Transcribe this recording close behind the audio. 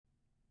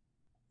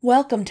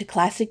Welcome to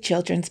Classic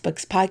Children's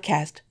Books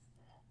Podcast.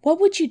 What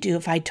would you do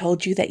if I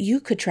told you that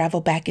you could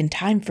travel back in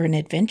time for an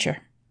adventure?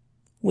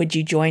 Would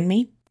you join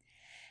me?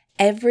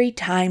 Every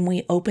time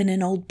we open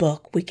an old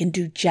book, we can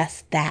do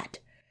just that.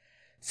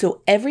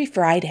 So every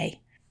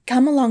Friday,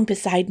 come along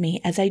beside me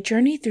as I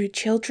journey through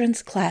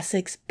children's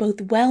classics,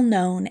 both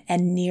well-known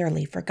and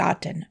nearly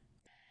forgotten.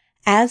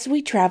 As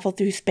we travel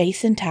through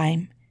space and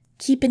time,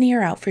 keep an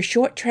ear out for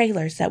short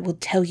trailers that will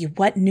tell you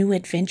what new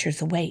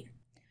adventures await.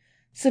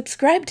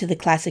 Subscribe to the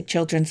Classic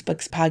Children's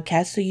Books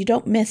Podcast so you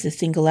don't miss a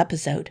single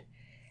episode.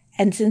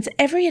 And since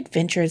every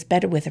adventure is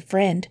better with a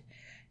friend,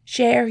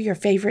 share your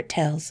favorite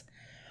tales.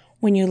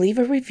 When you leave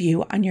a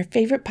review on your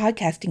favorite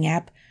podcasting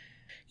app,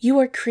 you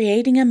are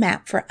creating a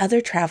map for other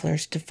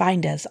travelers to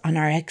find us on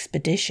our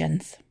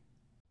expeditions.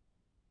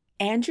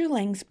 Andrew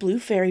Lang's Blue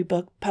Fairy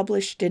book,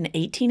 published in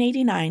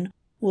 1889,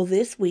 will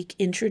this week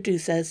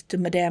introduce us to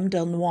Madame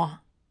Delnoy.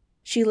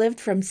 She lived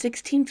from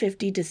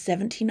 1650 to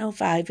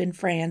 1705 in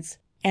France,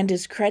 and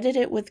is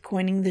credited with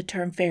coining the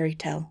term fairy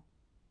tale.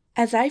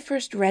 As I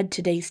first read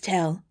today's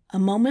tale, a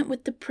moment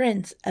with the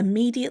prince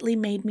immediately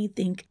made me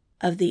think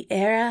of the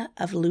era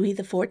of Louis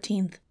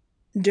XIV.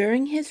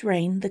 During his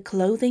reign, the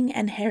clothing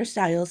and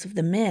hairstyles of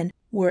the men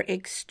were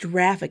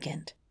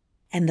extravagant,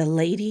 and the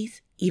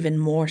ladies even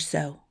more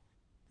so.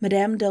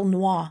 Madame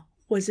Delnoy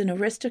was an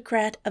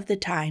aristocrat of the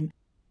time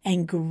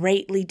and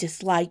greatly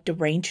disliked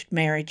arranged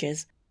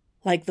marriages,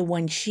 like the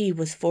one she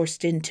was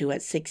forced into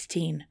at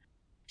 16.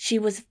 She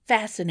was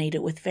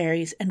fascinated with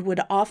fairies and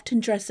would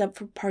often dress up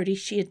for parties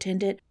she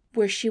attended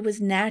where she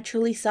was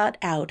naturally sought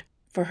out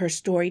for her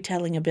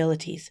storytelling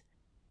abilities.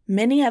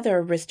 Many other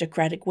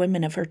aristocratic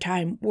women of her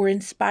time were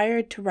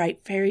inspired to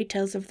write fairy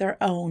tales of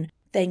their own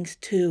thanks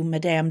to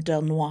Madame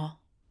Delnoy.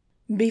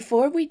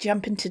 Before we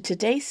jump into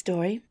today's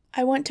story,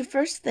 I want to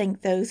first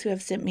thank those who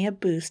have sent me a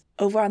boost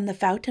over on the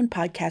Fountain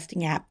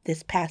podcasting app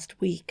this past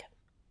week.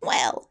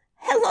 Well,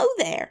 hello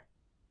there.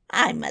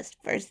 I must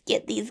first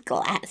get these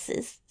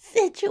glasses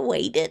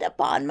situated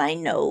upon my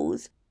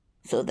nose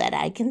so that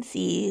I can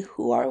see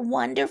who our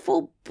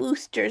wonderful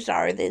boosters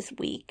are this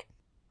week.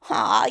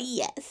 Ah,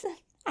 yes,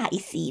 I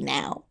see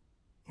now.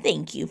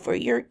 Thank you for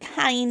your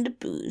kind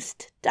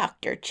boost,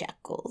 Dr.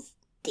 Chuckles,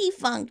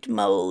 Defunct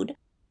Mode,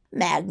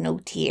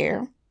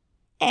 Magnotier,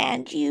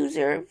 and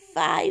user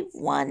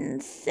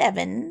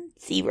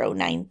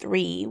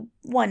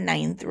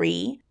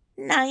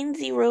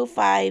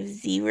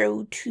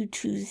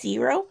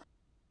 517-093-193-9050220.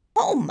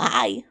 Oh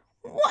my,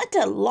 what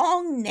a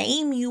long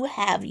name you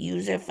have,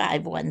 user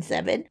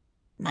 517.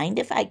 Mind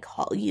if I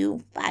call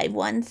you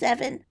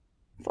 517?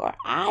 For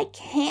I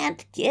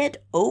can't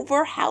get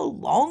over how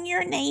long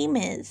your name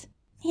is.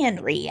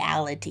 In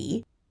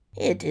reality,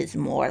 it is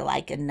more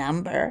like a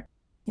number.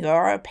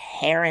 Your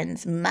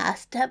parents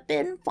must have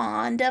been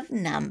fond of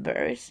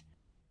numbers.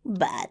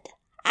 But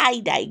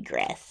I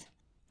digress.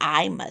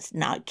 I must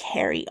not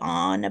carry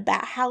on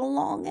about how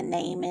long a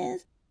name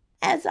is,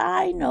 as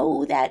I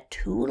know that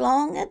too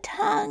long a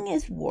tongue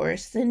is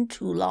worse than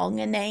too long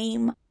a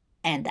name,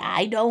 and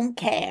I don't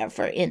care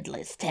for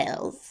endless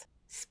tales.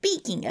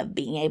 Speaking of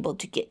being able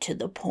to get to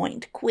the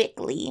point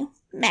quickly,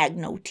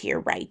 Magnotier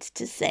writes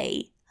to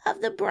say of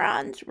the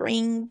Bronze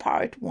Ring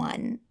Part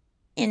 1,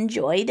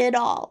 enjoyed it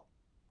all.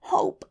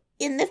 Hope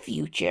in the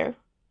future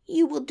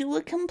you will do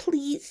a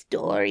complete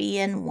story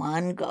in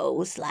one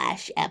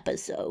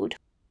go/episode.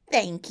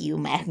 Thank you,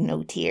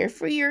 Magnotier,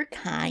 for your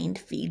kind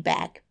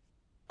feedback.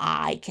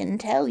 I can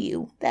tell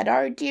you that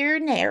our dear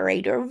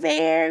narrator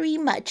very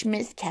much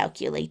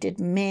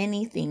miscalculated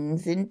many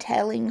things in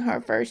telling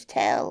her first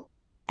tale,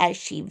 as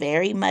she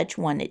very much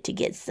wanted to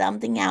get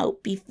something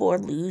out before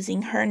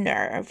losing her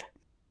nerve.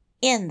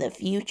 In the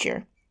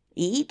future,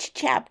 each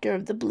chapter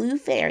of the Blue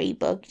Fairy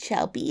book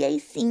shall be a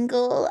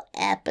single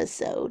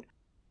episode.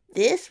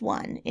 This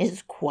one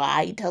is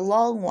quite a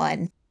long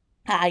one.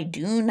 I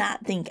do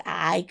not think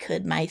I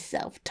could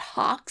myself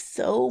talk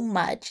so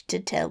much to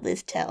tell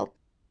this tale.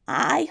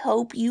 I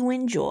hope you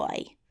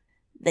enjoy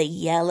The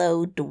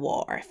Yellow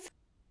Dwarf.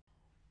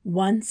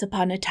 Once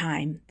upon a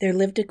time, there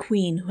lived a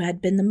queen who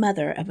had been the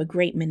mother of a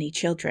great many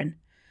children,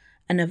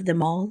 and of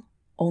them all,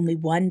 only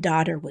one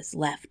daughter was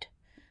left.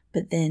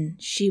 But then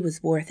she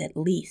was worth at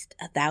least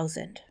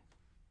 1,000.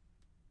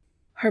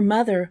 Her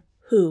mother,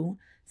 who,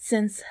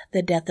 since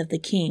the death of the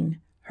king,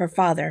 her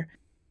father,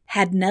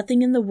 had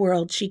nothing in the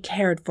world she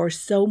cared for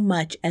so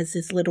much as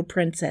this little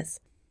princess,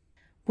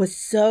 was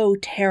so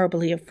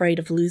terribly afraid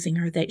of losing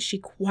her that she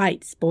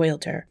quite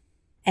spoiled her,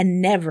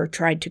 and never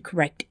tried to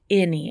correct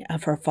any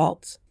of her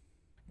faults.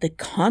 The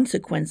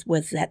consequence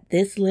was that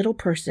this little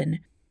person,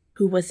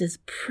 who was as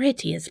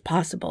pretty as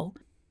possible,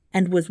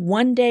 and was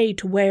one day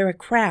to wear a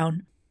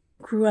crown,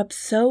 grew up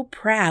so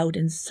proud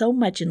and so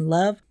much in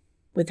love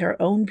with her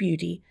own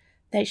beauty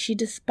that she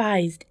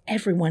despised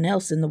everyone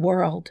else in the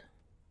world.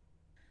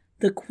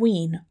 The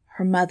queen,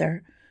 her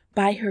mother,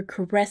 by her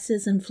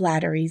caresses and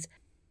flatteries,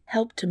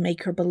 helped to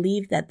make her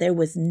believe that there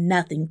was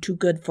nothing too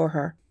good for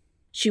her.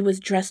 She was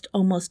dressed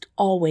almost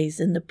always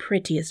in the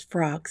prettiest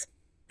frocks,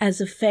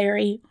 as a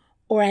fairy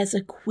or as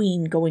a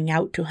queen going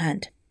out to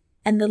hunt,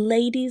 and the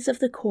ladies of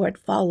the court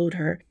followed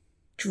her,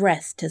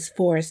 dressed as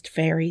forest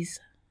fairies.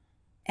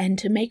 And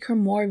to make her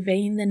more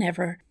vain than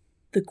ever,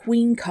 the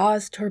queen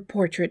caused her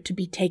portrait to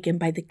be taken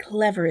by the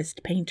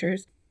cleverest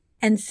painters,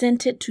 and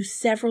sent it to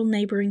several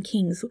neighboring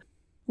kings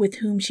with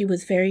whom she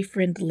was very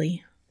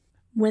friendly.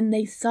 When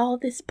they saw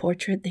this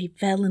portrait, they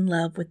fell in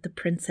love with the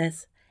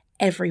princess,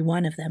 every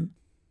one of them.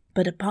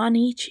 But upon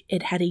each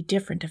it had a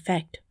different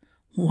effect.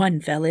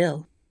 One fell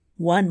ill,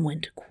 one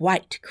went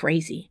quite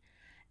crazy,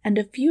 and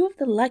a few of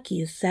the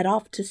luckiest set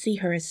off to see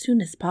her as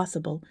soon as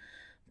possible.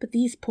 But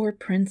these poor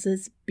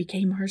princes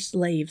became her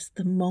slaves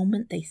the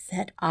moment they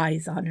set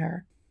eyes on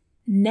her.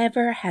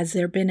 Never has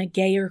there been a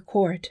gayer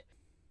court.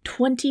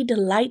 20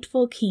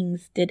 delightful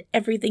kings did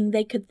everything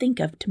they could think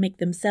of to make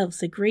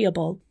themselves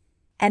agreeable,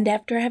 and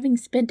after having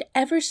spent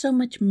ever so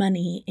much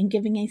money in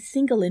giving a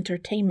single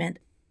entertainment,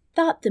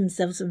 thought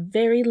themselves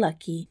very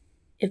lucky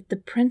if the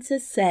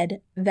princess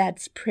said,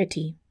 "That's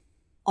pretty."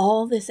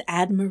 All this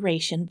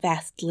admiration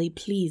vastly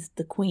pleased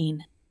the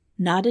queen.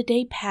 Not a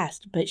day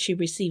passed but she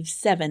received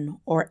 7,000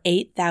 or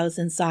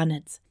 8,000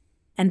 sonnets,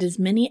 and as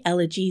many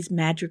elegies,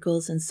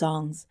 madrigals, and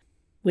songs,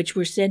 which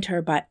were sent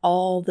her by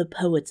all the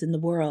poets in the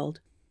world.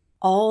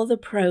 All the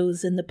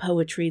prose and the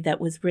poetry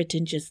that was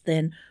written just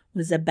then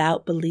was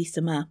about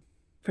Bellissima,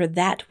 for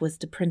that was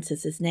the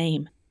princess's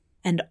name,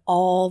 and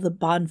all the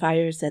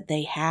bonfires that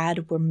they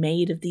had were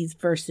made of these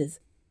verses,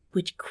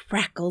 which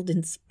crackled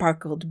and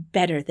sparkled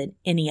better than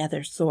any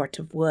other sort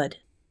of wood.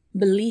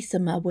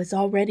 Bellissima was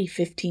already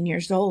 15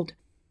 years old,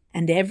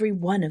 and every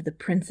one of the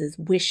princes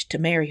wished to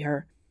marry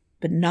her,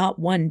 but not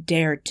one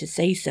dared to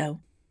say so.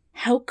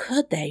 How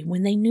could they,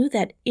 when they knew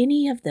that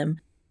any of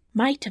them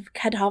might have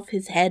cut off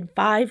his head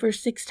 5 or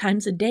 6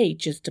 times a day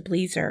just to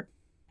please her,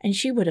 and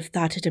she would have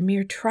thought it a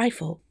mere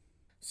trifle.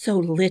 So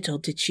little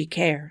did she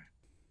care.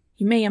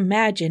 You may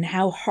imagine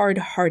how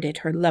hard-hearted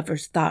her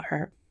lovers thought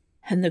her,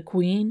 and the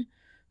queen,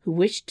 who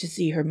wished to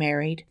see her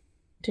married,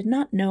 did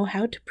not know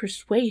how to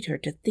persuade her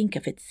to think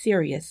of it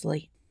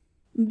seriously.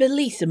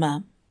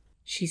 "Bellissima,"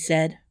 she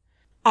said,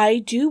 "I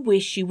do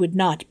wish you would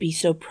not be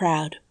so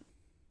proud.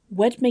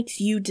 What makes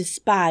you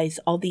despise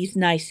all these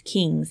nice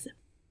kings?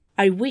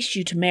 I wish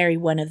you to marry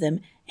one of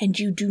them, and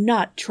you do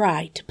not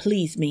try to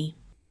please me."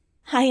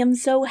 "I am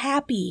so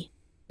happy,"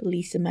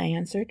 Bellissima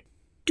answered.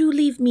 "Do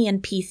leave me in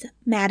peace,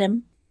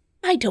 madam.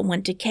 I don't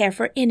want to care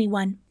for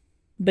anyone."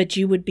 "But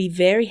you would be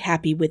very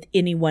happy with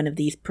any one of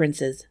these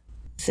princes,"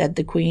 said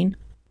the queen,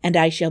 "and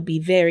I shall be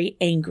very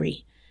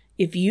angry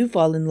if you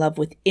fall in love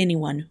with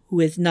anyone who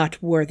is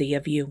not worthy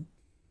of you."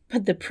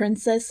 But the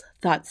princess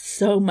thought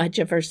so much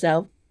of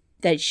herself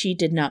that she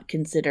did not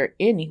consider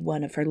any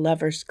one of her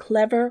lovers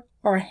clever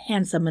or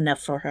handsome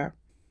enough for her,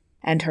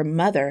 and her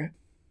mother,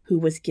 who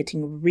was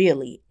getting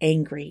really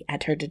angry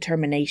at her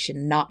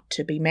determination not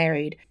to be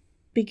married,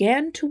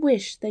 began to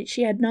wish that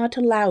she had not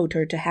allowed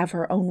her to have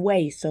her own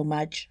way so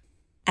much.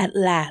 At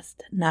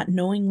last, not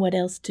knowing what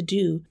else to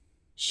do,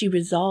 she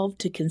resolved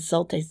to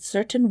consult a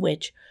certain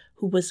witch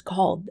who was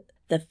called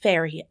the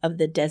Fairy of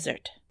the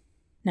Desert.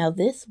 Now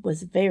this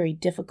was very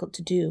difficult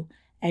to do,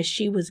 as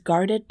she was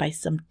guarded by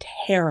some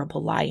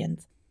terrible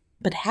lions,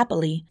 but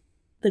happily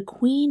the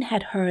queen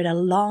had heard a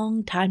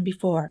long time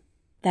before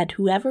that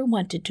whoever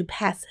wanted to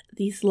pass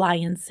these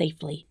lions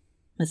safely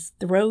must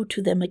throw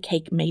to them a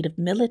cake made of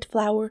millet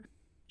flour,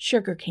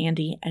 sugar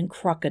candy, and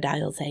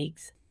crocodile's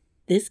eggs.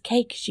 This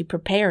cake she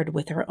prepared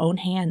with her own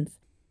hands,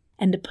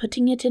 and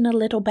putting it in a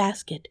little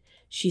basket,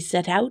 she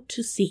set out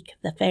to seek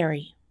the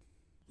fairy.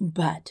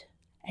 But,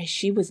 as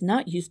she was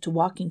not used to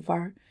walking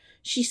far,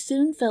 she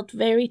soon felt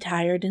very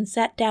tired and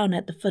sat down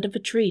at the foot of a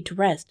tree to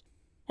rest,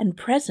 and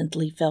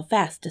presently fell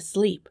fast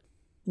asleep.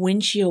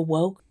 When she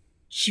awoke,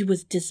 she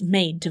was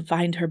dismayed to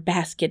find her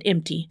basket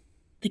empty.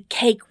 The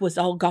cake was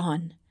all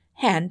gone,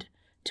 and,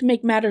 to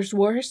make matters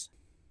worse,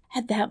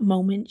 at that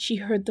moment she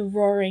heard the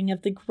roaring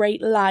of the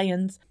great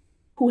lions,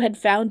 who had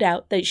found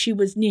out that she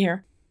was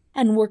near,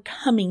 and were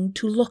coming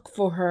to look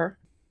for her.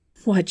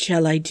 "What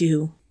shall I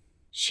do?"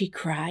 she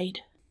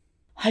cried.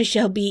 "I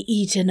shall be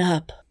eaten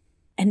up."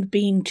 And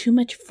being too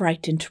much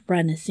frightened to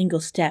run a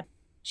single step,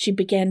 she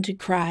began to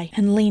cry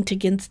and leant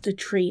against the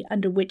tree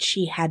under which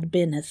she had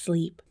been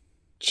asleep.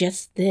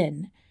 Just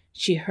then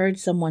she heard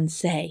someone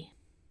say,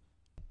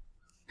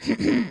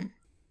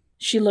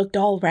 She looked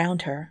all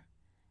round her,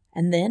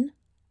 and then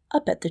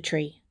up at the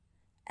tree,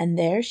 and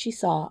there she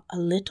saw a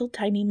little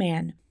tiny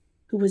man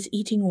who was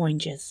eating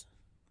oranges.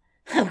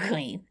 "Oh,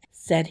 Queen,"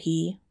 said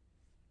he,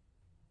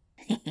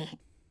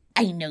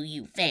 "I know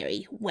you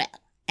very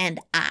well, and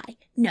I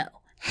know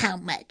how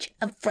much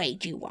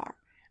afraid you are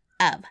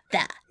of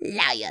the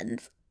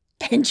lions.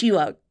 And you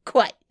are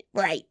quite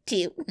right,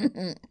 too,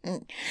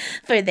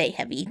 for they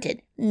have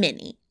eaten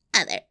many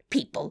other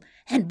people,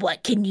 and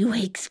what can you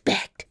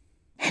expect,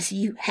 as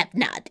you have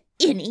not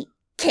any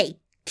cake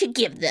to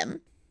give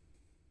them?"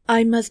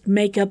 "I must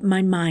make up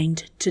my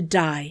mind to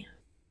die,"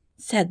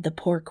 said the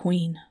poor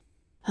queen.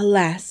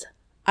 "Alas,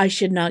 I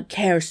should not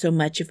care so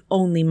much if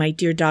only my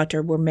dear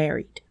daughter were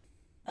married."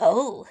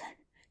 "Oh,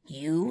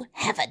 you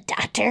have a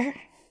daughter?"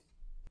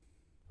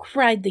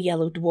 cried the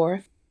yellow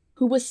dwarf,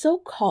 who was so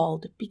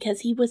called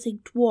because he was a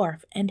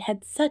dwarf and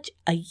had such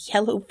a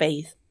yellow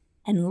face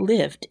and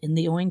lived in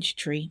the orange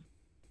tree.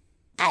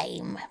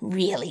 I'm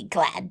really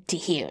glad to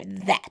hear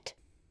that,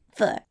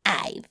 for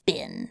I've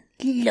been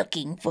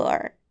looking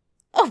for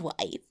a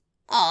wife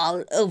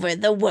all over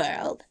the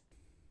world.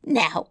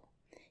 Now,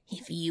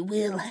 if you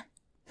will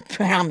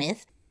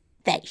promise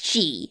that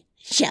she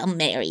shall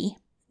marry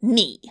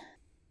me,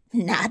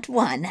 not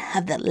one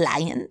of the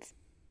lions,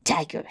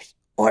 tigers,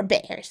 or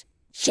bears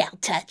shall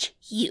touch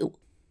you.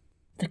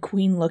 The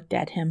queen looked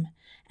at him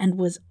and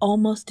was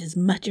almost as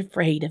much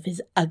afraid of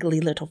his ugly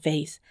little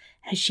face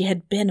as she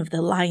had been of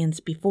the lions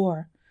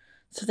before,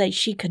 so that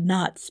she could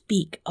not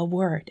speak a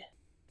word.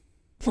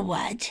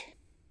 What?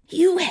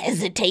 You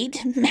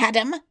hesitate,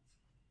 madam?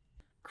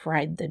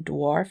 Cried the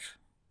dwarf.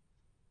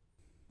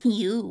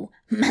 You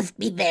must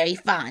be very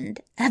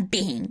fond of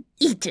being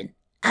eaten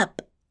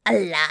up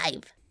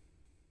alive.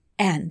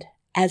 And,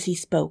 as he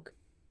spoke,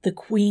 the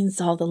queen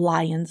saw the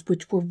lions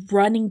which were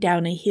running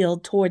down a hill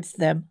towards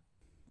them.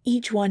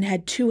 Each one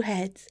had 2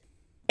 heads,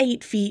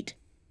 8 feet,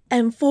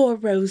 and 4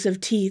 rows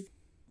of teeth,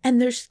 and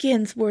their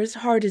skins were as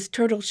hard as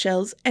turtle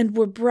shells and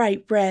were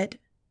bright red.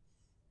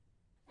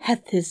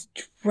 At this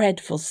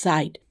dreadful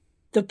sight,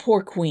 the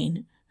poor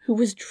queen, who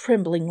was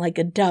trembling like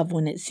a dove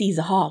when it sees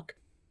a hawk,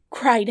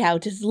 cried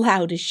out as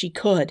loud as she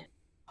could,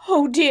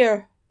 "Oh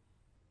dear!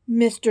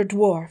 Mr.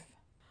 Dwarf,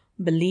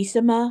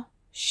 Bellissima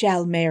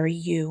shall marry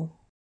you."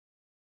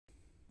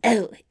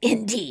 Oh,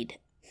 indeed,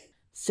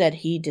 said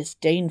he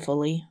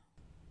disdainfully.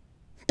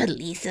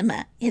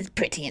 Bellissima is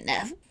pretty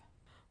enough,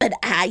 but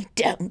I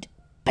don't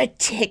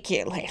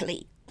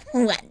particularly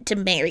want to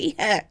marry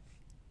her.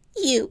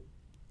 You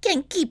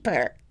can keep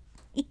her.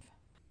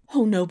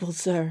 "Oh, noble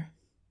sir,"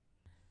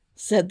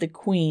 said the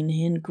queen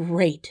in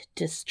great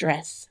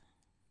distress,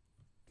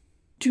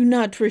 "do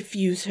not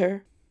refuse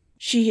her.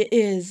 She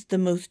is the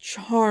most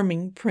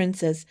charming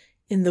princess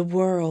in the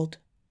world."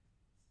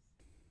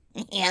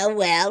 Yeah,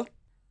 well,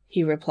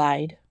 he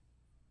replied,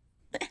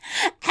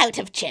 out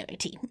of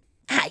charity,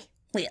 I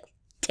will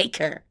take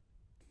her.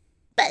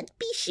 But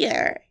be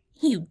sure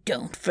you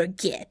don't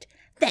forget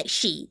that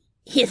she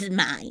is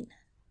mine.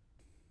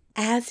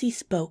 As he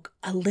spoke,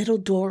 a little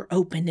door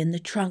opened in the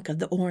trunk of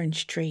the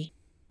orange tree.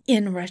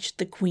 In rushed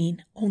the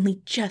queen,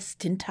 only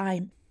just in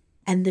time,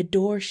 and the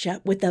door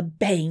shut with a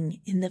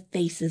bang in the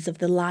faces of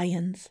the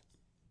lions.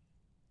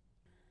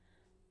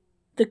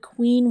 The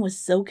queen was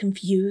so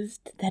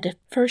confused that at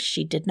first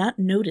she did not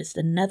notice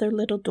another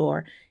little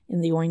door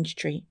in the orange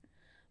tree,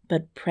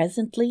 but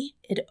presently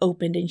it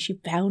opened and she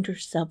found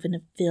herself in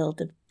a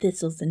field of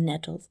thistles and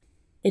nettles.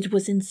 It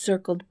was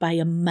encircled by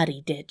a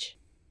muddy ditch,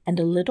 and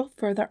a little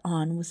further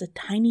on was a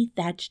tiny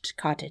thatched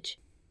cottage,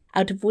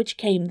 out of which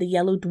came the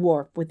yellow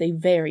dwarf with a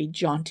very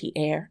jaunty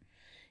air.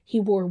 He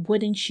wore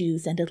wooden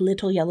shoes and a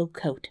little yellow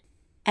coat,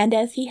 and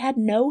as he had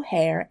no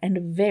hair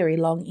and very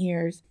long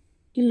ears,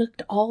 he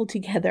looked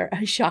altogether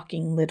a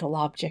shocking little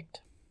object.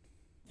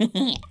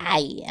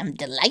 I am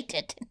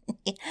delighted,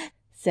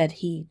 said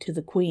he to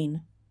the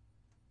queen,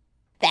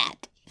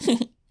 that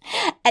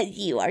as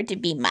you are to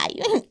be my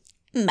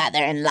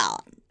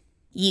mother-in-law,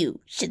 you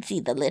should see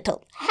the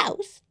little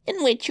house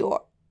in which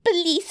your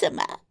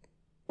Bellissima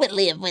will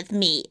live with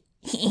me.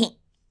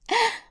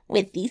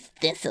 With these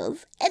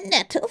thistles and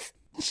nettles,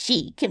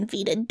 she can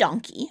feed a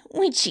donkey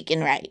which she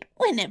can ride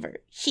whenever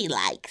she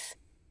likes.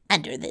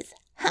 Under this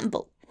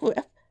humble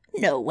roof,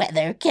 no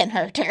weather can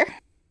hurt her.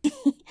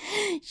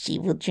 She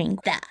will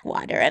drink the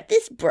water of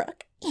this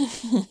brook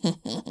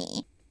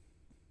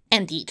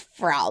and eat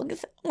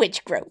frogs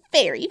which grow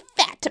very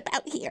fat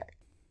about here.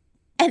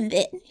 And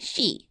then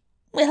she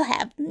will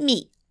have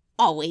me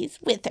always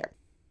with her,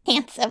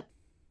 handsome,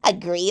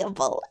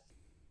 agreeable,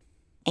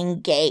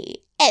 and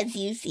gay as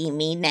you see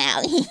me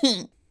now.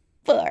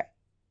 For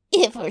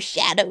if her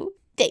shadow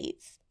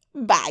stays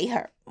by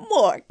her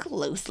more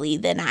closely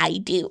than I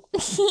do,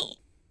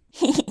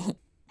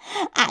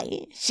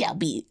 I shall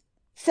be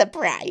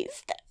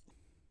surprised.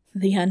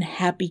 The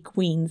unhappy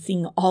queen,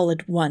 seeing all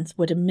at once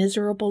what a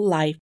miserable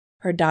life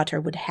her daughter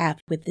would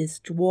have with this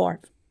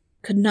dwarf,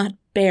 could not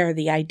bear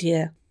the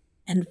idea,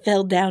 and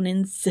fell down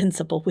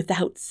insensible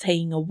without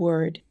saying a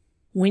word.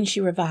 When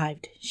she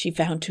revived, she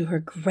found to her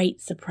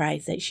great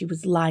surprise that she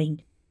was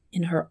lying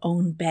in her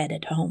own bed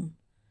at home,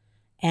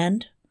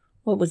 and,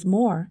 what was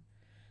more,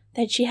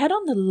 that she had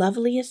on the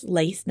loveliest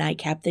lace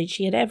nightcap that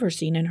she had ever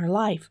seen in her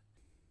life.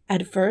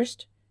 At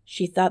first,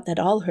 she thought that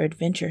all her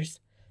adventures,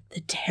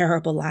 the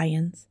terrible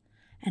lions,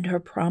 and her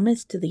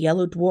promise to the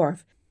yellow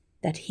dwarf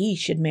that he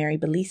should marry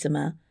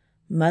Bellissima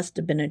must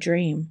have been a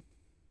dream.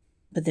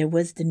 But there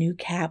was the new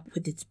cap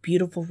with its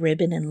beautiful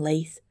ribbon and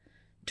lace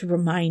to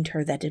remind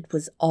her that it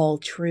was all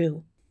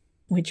true,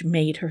 which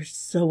made her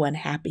so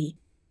unhappy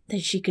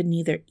that she could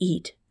neither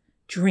eat,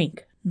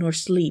 drink, nor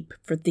sleep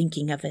for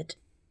thinking of it.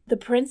 The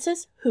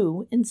princess,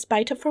 who, in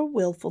spite of her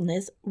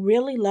wilfulness,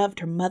 really loved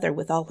her mother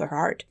with all her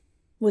heart,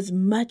 was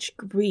much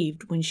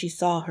grieved when she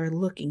saw her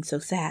looking so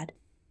sad,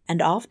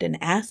 and often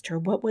asked her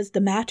what was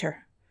the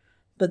matter.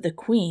 But the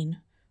queen,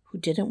 who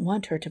didn't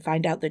want her to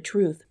find out the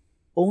truth,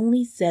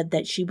 only said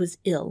that she was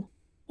ill,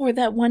 or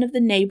that one of the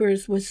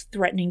neighbors was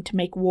threatening to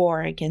make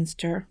war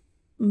against her.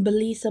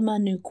 Bellissima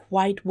knew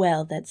quite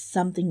well that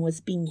something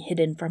was being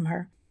hidden from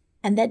her,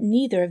 and that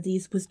neither of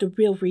these was the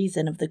real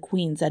reason of the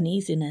queen's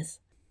uneasiness.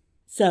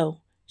 So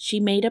she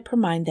made up her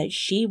mind that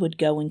she would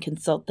go and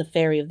consult the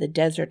fairy of the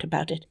desert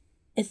about it,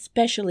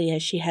 especially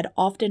as she had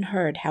often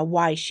heard how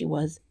wise she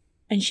was,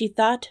 and she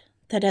thought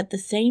that at the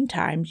same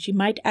time she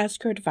might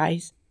ask her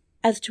advice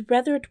as to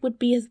whether it would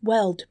be as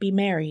well to be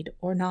married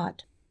or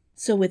not.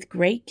 So with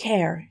great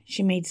care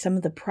she made some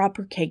of the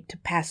proper cake to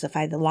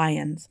pacify the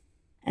lions,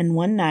 and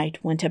one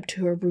night went up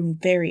to her room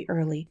very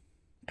early,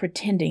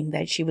 pretending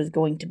that she was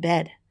going to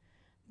bed.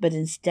 But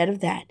instead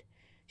of that,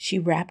 she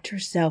wrapped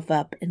herself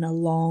up in a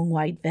long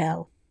white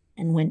veil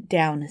and went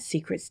down a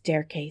secret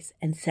staircase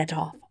and set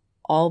off,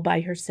 all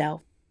by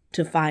herself,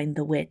 to find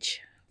the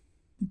witch.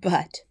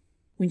 But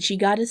when she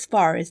got as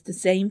far as the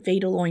same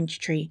fatal orange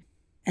tree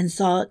and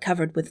saw it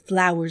covered with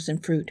flowers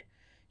and fruit,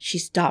 she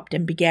stopped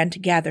and began to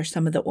gather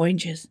some of the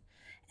oranges,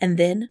 and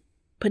then,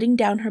 putting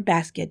down her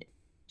basket,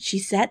 she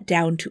sat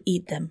down to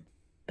eat them.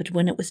 But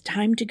when it was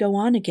time to go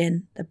on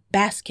again, the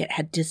basket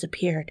had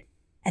disappeared,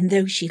 and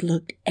though she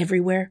looked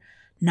everywhere,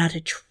 not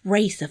a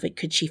trace of it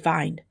could she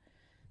find.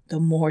 The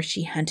more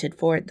she hunted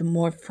for it, the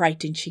more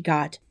frightened she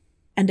got,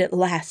 and at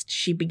last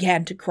she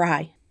began to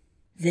cry.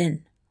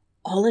 Then,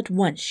 all at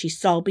once, she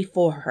saw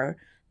before her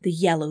the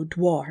yellow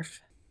dwarf.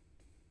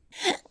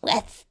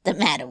 "What's the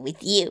matter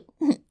with you,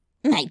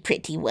 my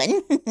pretty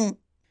one?"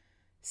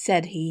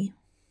 said he.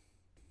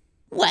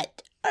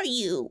 "What are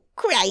you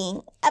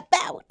crying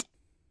about?"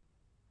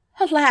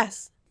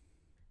 "Alas,"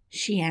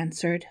 she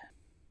answered,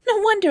 "no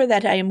wonder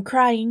that I am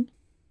crying,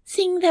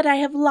 seeing that I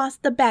have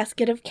lost the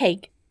basket of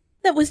cake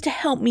that was to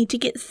help me to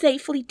get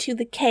safely to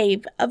the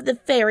cave of the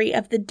fairy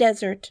of the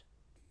desert."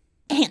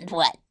 "And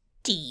what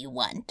do you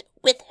want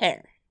with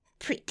her,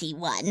 pretty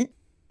one?"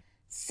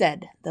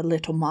 said the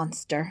little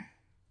monster.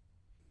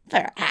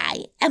 "For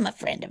I am a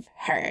friend of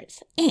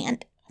hers,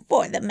 and,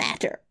 for the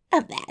matter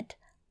of that,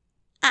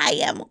 I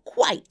am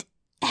quite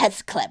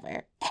as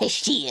clever as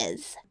she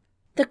is."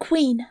 "The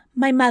queen,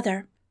 my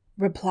mother,"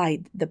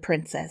 replied the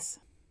princess,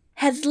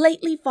 "has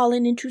lately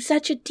fallen into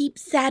such a deep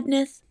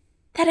sadness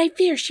that I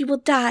fear she will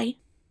die,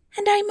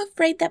 and I am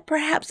afraid that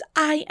perhaps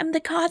I am the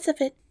cause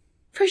of it,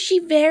 for she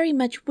very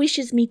much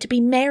wishes me to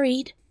be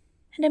married,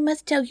 and I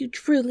must tell you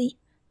truly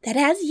that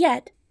as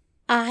yet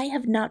I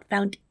have not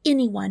found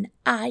anyone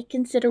I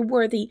consider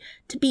worthy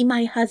to be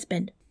my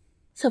husband.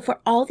 So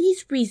for all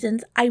these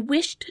reasons I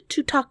wished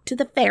to talk to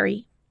the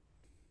fairy."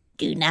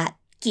 "Do not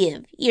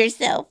give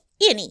yourself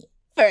any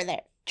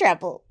further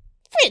trouble,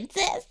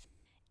 princess,"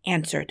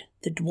 answered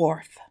the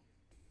dwarf.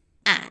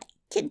 "I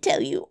can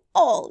tell you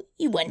all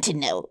you want to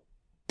know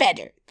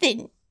better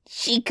than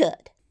she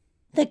could.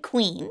 The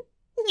queen,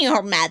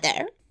 your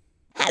mother,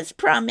 has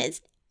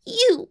promised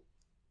you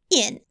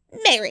in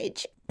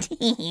marriage."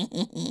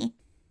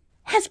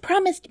 "Has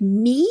promised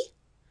me?"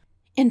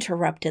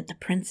 interrupted the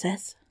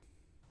princess.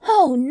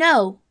 "Oh,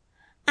 no,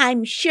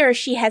 I'm sure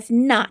she has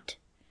not.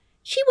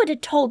 She would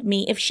have told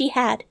me if she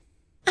had.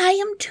 I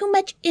am too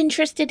much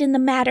interested in the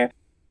matter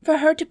for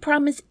her to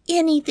promise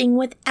anything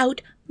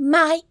without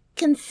my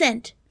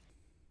consent.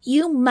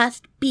 You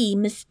must be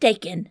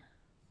mistaken."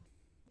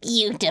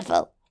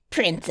 "Beautiful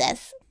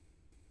princess,"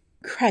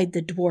 cried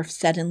the dwarf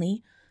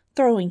suddenly,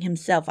 throwing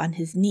himself on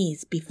his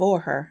knees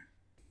before her.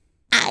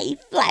 "I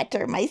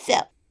flatter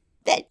myself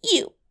that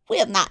you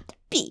will not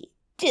be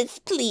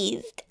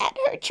displeased at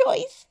her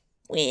choice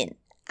when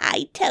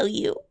I tell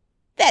you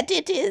that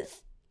it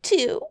is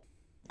to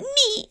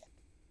me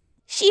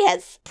she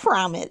has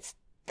promised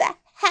the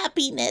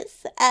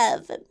happiness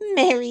of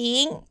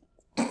marrying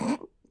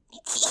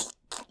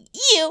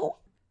you."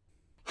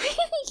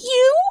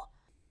 "You?"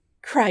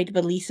 cried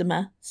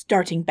Bellissima,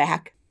 starting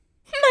back.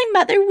 "My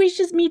mother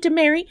wishes me to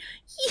marry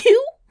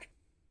you?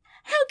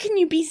 How can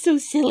you be so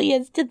silly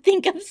as to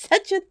think of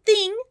such a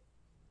thing?"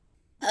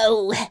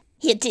 "Oh,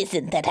 it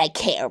isn't that I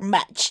care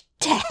much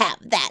to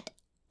have that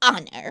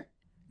honor,"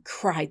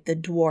 cried the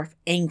dwarf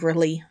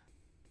angrily.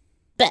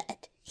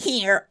 "but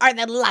here are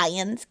the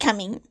lions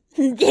coming.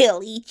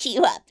 They'll eat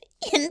you up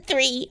in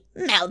 3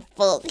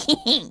 mouthfuls,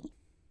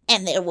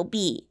 and there will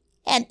be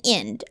an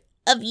end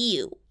of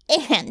you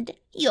and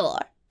your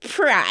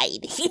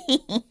pride."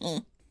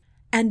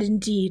 And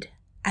indeed,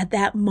 at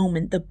that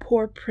moment the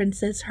poor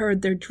princess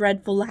heard their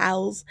dreadful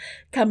howls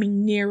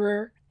coming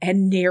nearer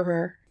and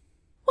nearer.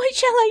 "What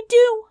shall I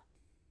do?"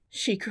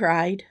 she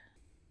cried.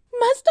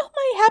 "Must all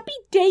my happy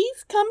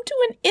days come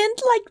to an end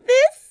like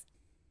this?"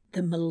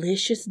 The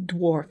malicious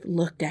dwarf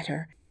looked at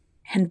her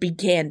and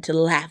began to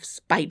laugh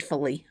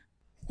spitefully.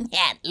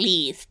 "At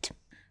least,"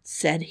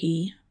 said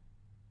he,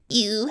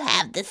 "you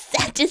have the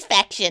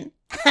satisfaction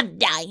of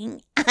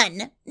dying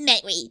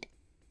unmarried.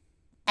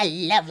 A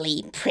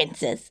lovely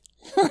princess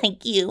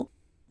like you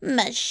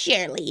must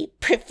surely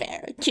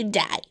prefer to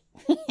die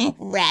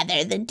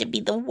rather than to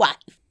be the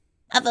wife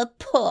of a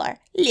poor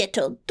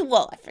little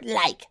dwarf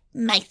like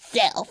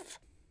myself."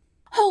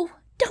 "Oh,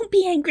 don't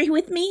Don't be angry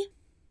with me,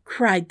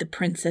 cried the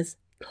princess,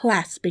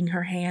 clasping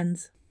her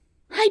hands.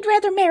 I'd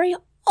rather marry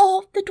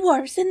all the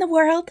dwarfs in the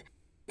world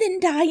than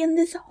die in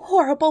this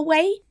horrible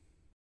way.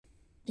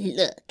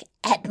 Look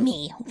at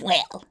me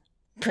well,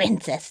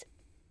 princess,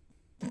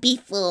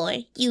 before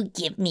you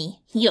give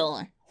me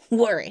your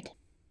word,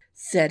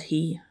 said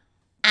he.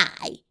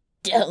 I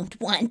don't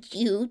want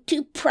you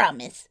to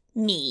promise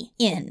me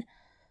in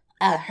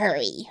a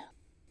hurry.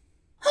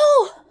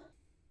 Oh,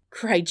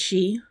 cried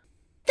she,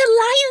 the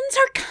lions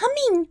are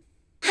coming.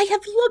 I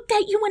have looked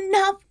at you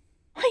enough.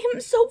 I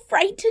am so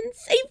frightened.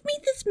 Save me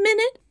this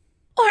minute,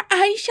 or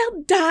I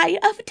shall die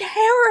of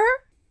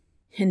terror.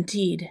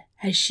 Indeed,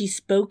 as she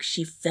spoke,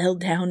 she fell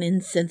down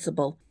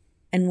insensible,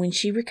 and when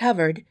she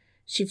recovered,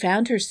 she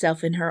found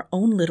herself in her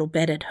own little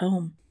bed at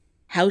home.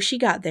 How she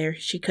got there,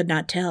 she could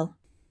not tell,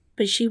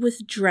 but she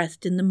was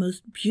dressed in the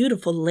most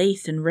beautiful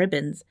lace and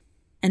ribbons,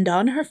 and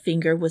on her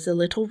finger was a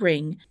little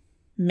ring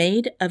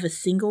made of a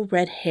single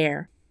red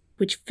hair,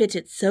 which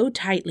fitted so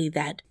tightly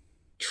that,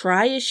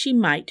 try as she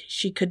might,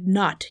 she could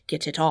not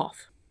get it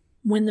off.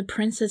 When the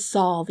princess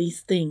saw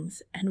these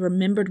things and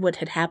remembered what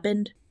had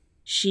happened,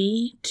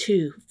 she,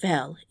 too,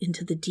 fell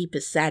into the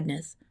deepest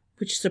sadness,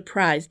 which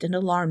surprised and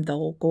alarmed the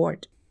whole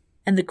court,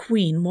 and the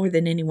queen more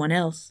than anyone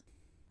else.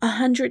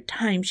 100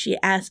 times she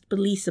asked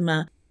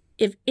Bellissima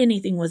if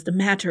anything was the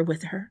matter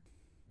with her,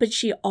 but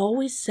she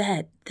always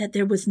said that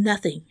there was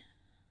nothing.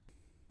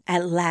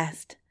 At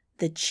last,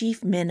 the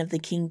chief men of the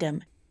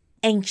kingdom,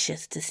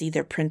 anxious to see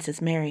their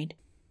princess married,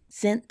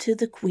 sent to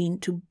the queen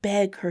to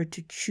beg her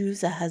to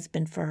choose a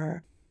husband for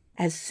her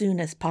as soon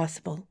as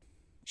possible.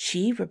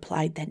 She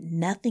replied that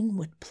nothing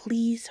would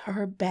please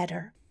her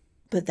better,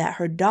 but that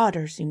her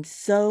daughter seemed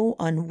so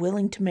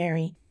unwilling to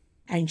marry,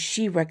 and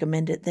she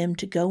recommended them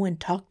to go and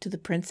talk to the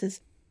princess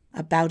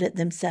about it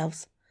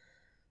themselves.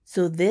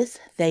 So this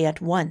they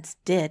at once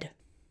did.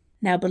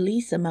 Now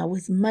Bellissima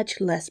was much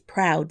less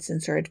proud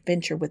since her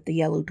adventure with the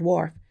yellow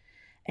dwarf,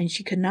 and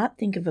she could not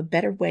think of a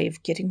better way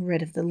of getting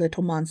rid of the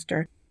little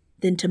monster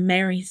than to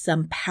marry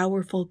some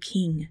powerful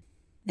king.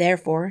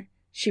 Therefore,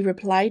 she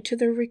replied to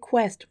their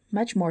request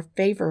much more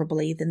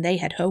favorably than they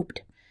had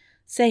hoped,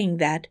 saying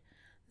that,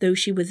 though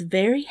she was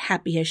very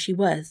happy as she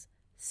was,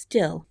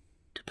 still,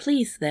 to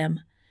please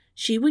them,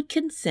 she would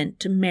consent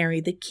to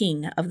marry the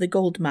king of the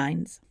gold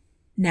mines.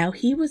 Now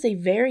he was a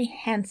very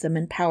handsome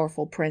and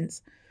powerful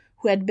prince,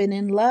 who had been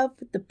in love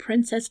with the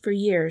princess for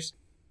years,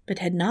 but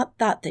had not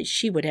thought that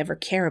she would ever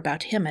care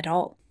about him at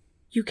all.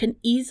 You can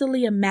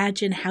easily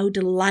imagine how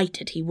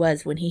delighted he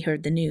was when he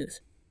heard the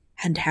news,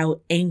 and how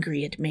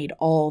angry it made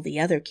all the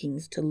other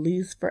kings to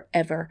lose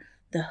forever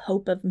the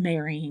hope of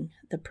marrying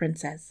the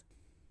princess.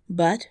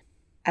 But,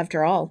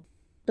 after all,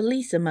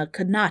 Bellissima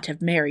could not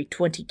have married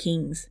 20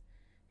 kings.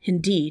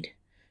 Indeed,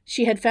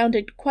 she had found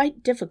it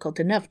quite difficult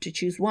enough to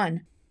choose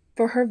one,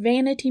 for her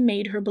vanity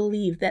made her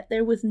believe that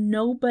there was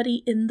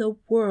nobody in the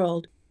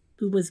world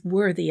who was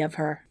worthy of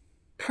her.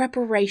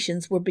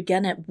 Preparations were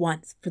begun at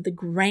once for the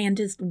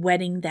grandest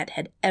wedding that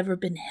had ever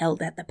been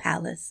held at the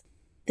palace.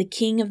 The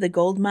king of the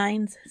gold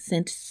mines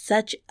sent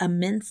such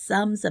immense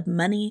sums of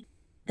money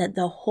that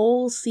the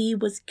whole sea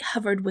was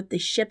covered with the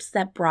ships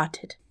that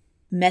brought it.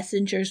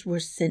 Messengers were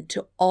sent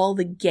to all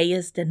the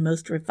gayest and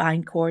most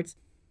refined courts,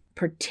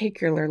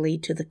 particularly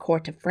to the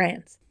court of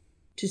France,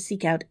 to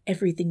seek out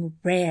everything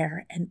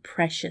rare and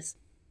precious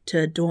to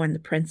adorn the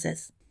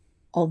princess,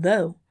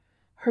 although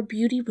her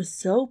beauty was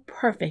so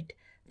perfect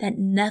that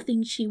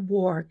nothing she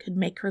wore could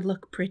make her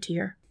look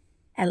prettier.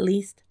 At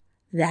least,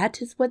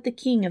 that is what the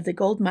king of the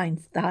gold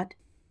mines thought,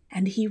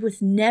 and he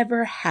was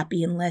never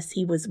happy unless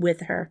he was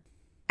with her.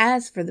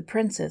 As for the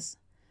princess,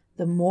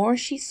 the more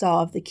she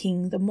saw of the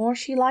king, the more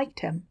she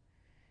liked him.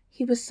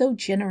 He was so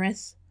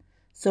generous,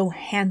 so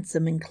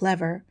handsome and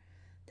clever,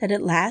 that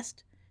at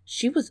last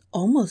she was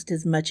almost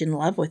as much in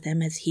love with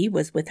him as he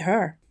was with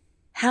her.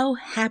 How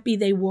happy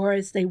they were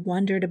as they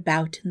wandered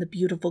about in the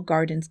beautiful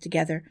gardens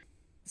together,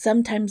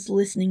 sometimes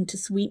listening to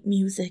sweet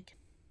music,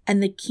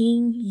 and the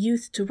king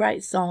used to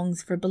write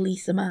songs for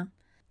Bellissima.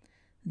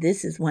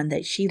 This is one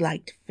that she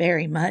liked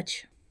very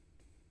much.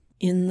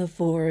 In the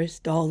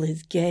forest all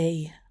is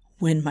gay,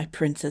 when my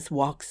princess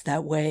walks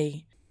that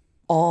way.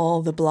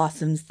 All the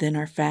blossoms then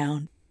are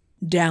found,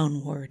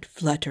 downward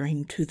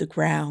fluttering to the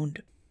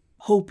ground,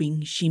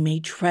 hoping she may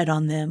tread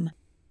on them,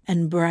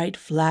 and bright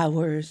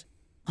flowers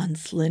on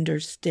slender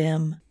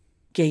stem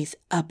gaze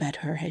up at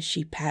her as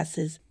she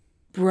passes,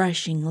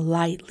 brushing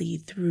lightly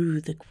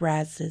through the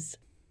grasses.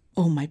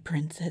 O my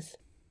princess,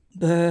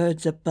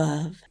 birds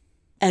above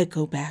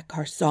echo back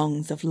our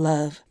songs of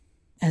love,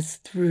 as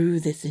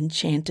through this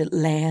enchanted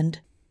land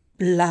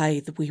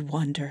blithe we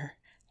wander,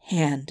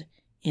 hand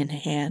in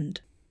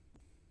hand.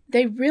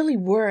 They really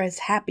were as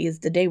happy as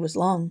the day was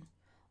long.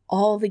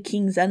 All the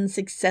king's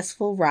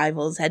unsuccessful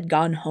rivals had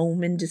gone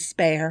home in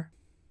despair.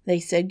 They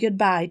said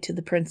goodbye to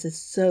the princess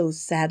so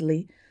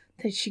sadly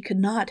that she could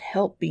not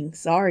help being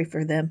sorry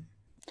for them.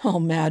 "Oh,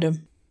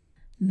 madam,"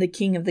 the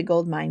king of the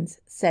gold mines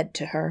said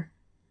to her,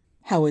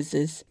 "how is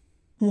this?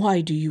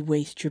 Why do you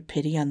waste your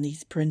pity on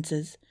these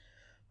princes?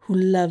 who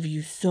love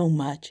you so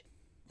much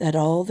that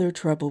all their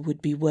trouble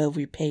would be well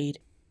repaid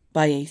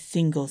by a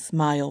single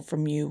smile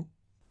from you."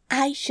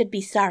 "I should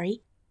be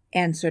sorry,"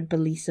 answered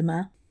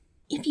Bellissima,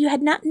 "if you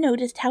had not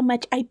noticed how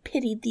much I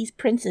pitied these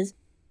princes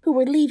who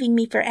were leaving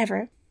me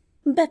forever.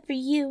 But for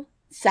you,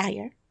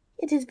 sire,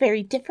 it is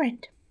very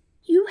different.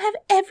 You have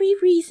every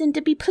reason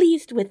to be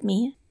pleased with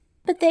me,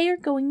 but they are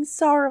going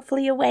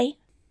sorrowfully away,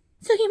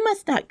 so you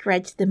must not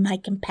grudge them my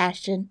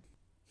compassion."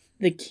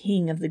 The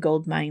king of the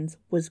gold mines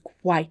was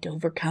quite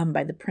overcome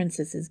by the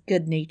princess's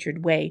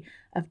good-natured way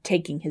of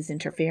taking his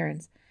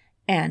interference,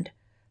 and,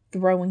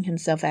 throwing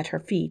himself at her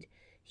feet,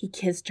 he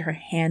kissed her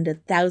hand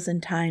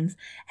 1,000 times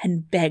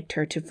and begged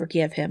her to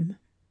forgive him.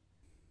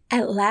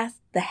 At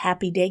last the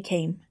happy day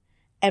came.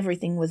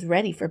 Everything was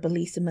ready for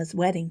Bellissima's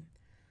wedding.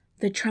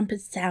 The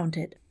trumpets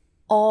sounded.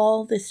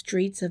 All the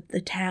streets of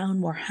the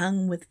town were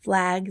hung with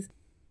flags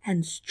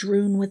and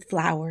strewn with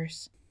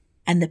flowers,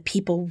 and the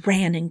people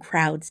ran in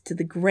crowds to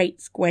the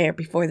great square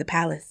before the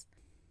palace.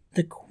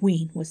 The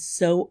queen was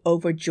so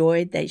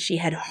overjoyed that she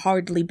had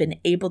hardly been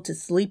able to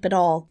sleep at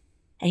all,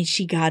 and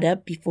she got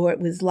up before it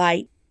was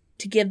light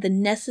to give the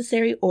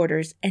necessary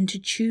orders and to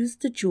choose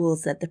the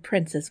jewels that the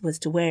princess was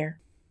to wear.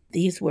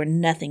 These were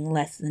nothing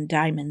less than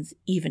diamonds,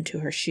 even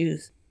to her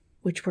shoes,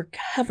 which were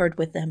covered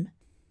with them,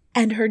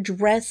 and her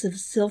dress of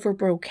silver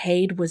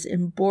brocade was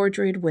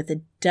embroidered with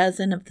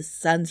 12 of the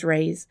sun's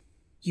rays.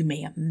 You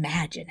may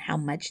imagine how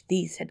much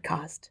these had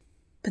cost.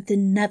 But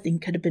then nothing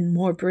could have been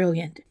more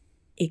brilliant,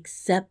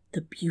 except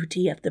the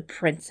beauty of the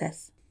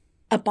princess.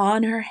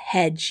 Upon her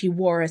head she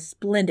wore a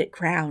splendid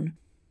crown.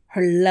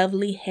 Her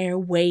lovely hair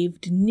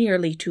waved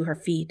nearly to her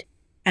feet,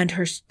 and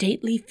her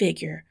stately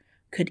figure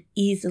could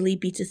easily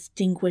be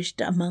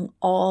distinguished among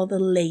all the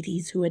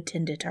ladies who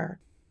attended her.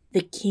 The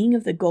king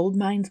of the gold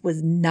mines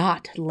was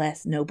not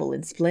less noble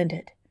and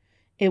splendid.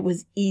 It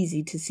was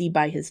easy to see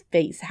by his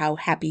face how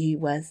happy he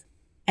was,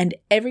 and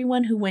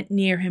everyone who went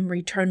near him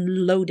returned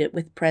loaded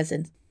with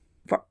presents,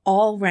 for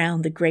all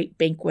round the great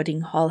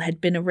banqueting hall had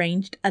been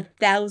arranged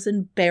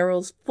 1,000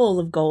 barrels full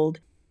of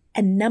gold,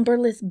 and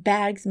numberless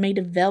bags made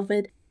of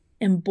velvet,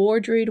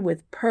 embroidered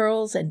with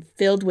pearls and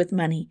filled with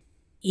money,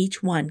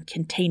 each one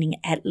containing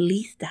at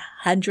least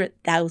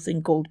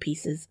 100,000 gold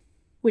pieces,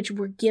 which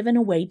were given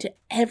away to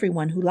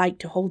everyone who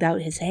liked to hold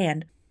out his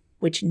hand,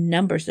 which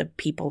numbers of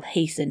people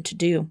hastened to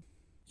do.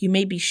 You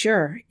may be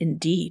sure,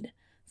 indeed,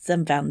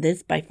 some found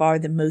this by far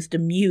the most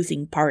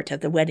amusing part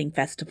of the wedding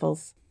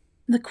festivals.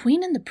 The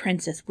queen and the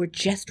princess were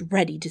just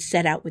ready to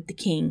set out with the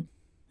king,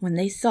 when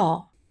they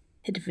saw,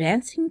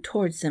 advancing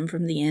towards them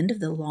from the end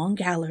of the long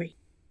gallery,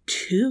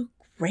 2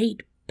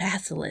 great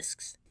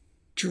basilisks,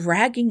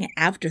 dragging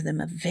after them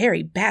a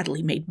very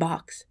badly made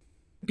box.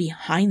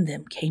 Behind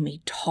them came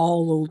a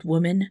tall old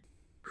woman,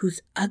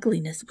 whose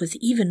ugliness was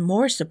even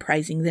more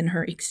surprising than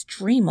her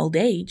extreme old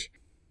age.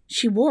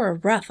 She wore a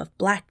ruff of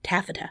black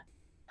taffeta,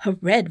 a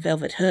red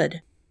velvet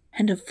hood,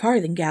 and a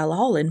farthingale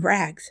all in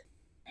rags,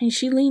 and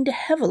she leaned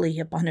heavily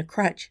upon a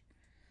crutch.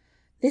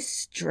 This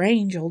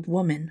strange old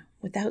woman,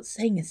 without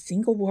saying a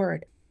single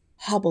word,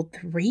 hobbled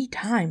 3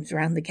 times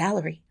round the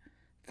gallery,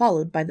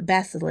 followed by the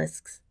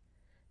basilisks.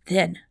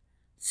 Then,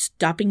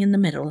 stopping in the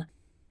middle,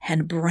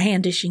 and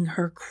brandishing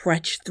her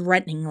crutch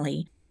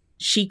threateningly,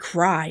 she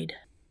cried,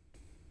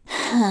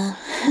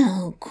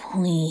 "Ho,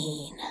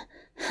 queen!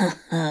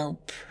 Ho,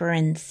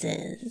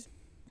 princes!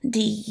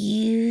 Do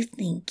you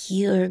think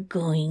you're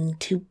going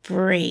to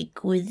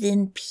break with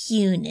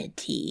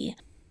impunity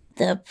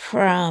the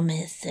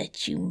promise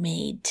that you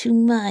made to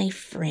my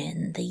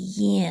friend the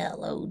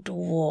Yellow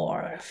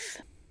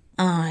Dwarf?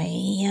 I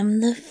am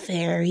the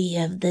fairy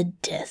of the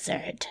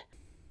desert.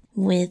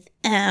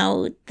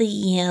 Without the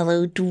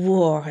Yellow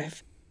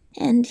Dwarf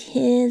and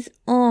his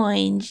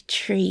orange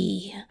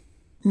tree,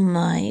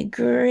 my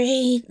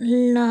great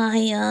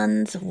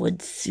lions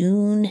would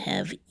soon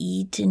have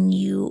eaten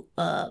you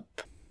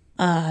up,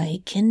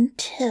 I can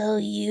tell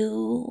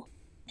you.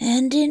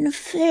 And in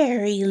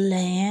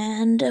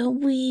fairyland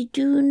we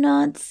do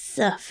not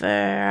suffer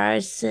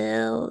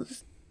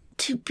ourselves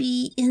to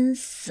be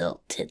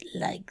insulted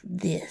like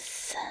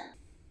this.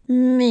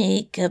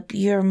 Make up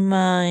your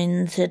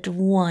minds at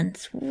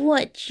once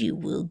what you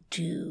will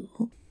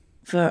do,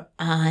 for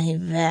I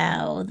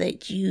vow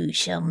that you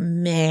shall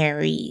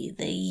marry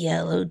the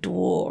Yellow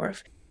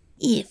Dwarf.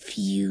 If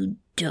you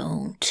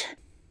don't,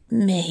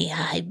 may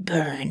I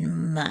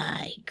burn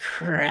my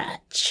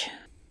crutch."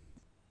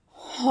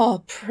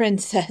 "Oh,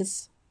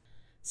 princess,"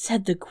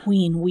 said the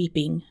queen,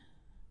 weeping,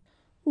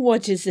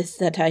 "what is this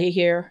that I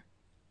hear?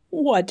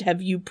 What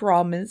have you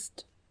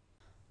promised?"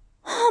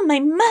 "Oh, my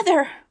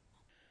mother,"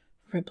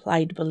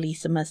 replied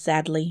Bellissima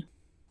sadly.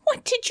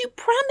 "what did you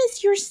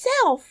promise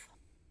yourself?"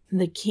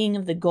 The king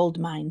of the gold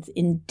mines,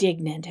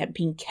 indignant at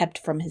being kept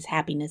from his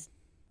happiness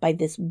by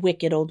this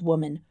wicked old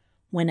woman,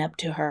 went up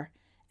to her,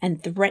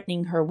 and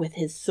threatening her with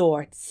his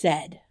sword,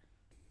 said,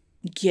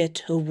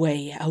 "Get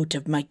away out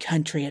of my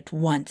country at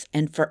once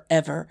and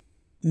forever,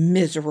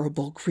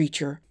 miserable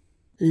creature,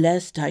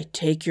 lest I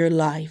take your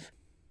life,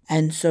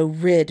 and so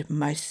rid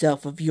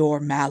myself of your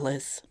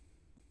malice."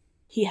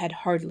 He had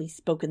hardly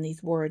spoken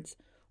these words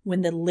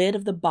when the lid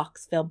of the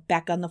box fell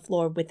back on the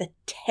floor with a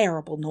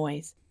terrible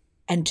noise,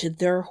 and to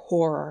their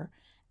horror,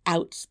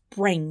 out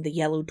sprang the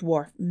yellow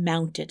dwarf,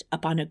 mounted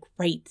upon a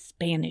great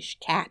Spanish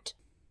cat.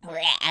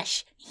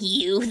 "Rash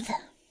youth,"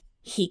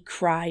 he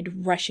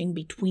cried, rushing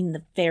between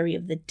the fairy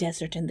of the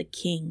desert and the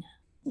king.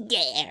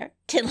 "Dare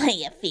to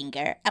lay a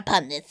finger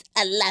upon this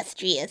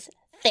illustrious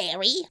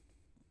fairy?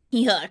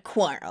 Your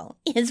quarrel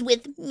is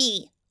with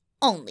me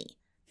only.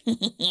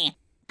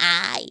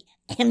 I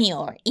am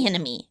your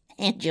enemy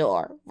and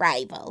your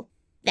rival.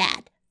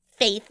 That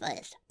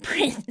faithless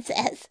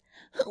princess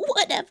who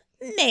would have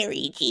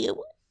married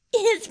you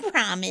is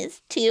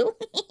promised to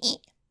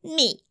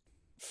me.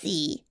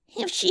 See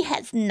if she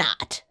has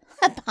not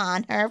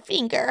upon her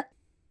finger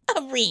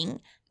a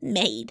ring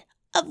made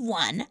of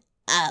one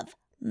of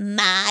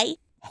my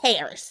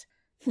hairs.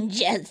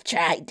 Just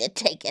try to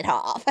take it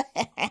off,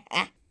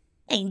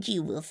 and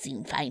you will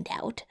soon find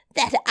out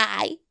that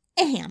I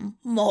am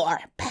more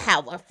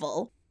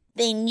powerful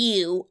than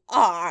you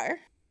are."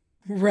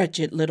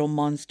 "Wretched little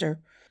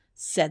monster,"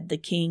 said the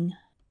king,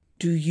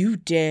 "do you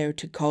dare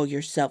to call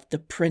yourself the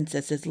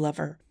princess's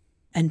lover,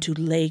 and to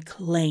lay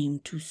claim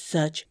to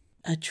such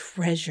a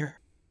treasure?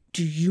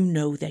 Do you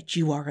know that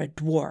you are a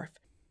dwarf,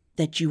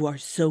 that you are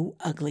so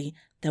ugly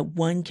that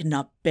one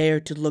cannot bear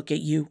to look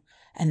at you,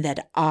 and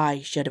that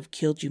I should have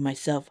killed you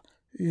myself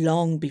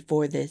long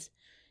before this,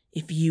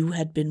 if you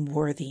had been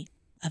worthy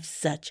of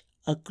such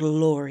a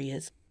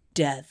glorious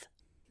death?"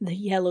 The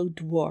yellow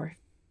dwarf,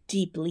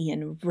 deeply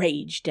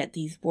enraged at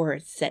these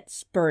words, set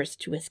spurs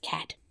to his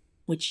cat,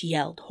 which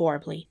yelled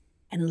horribly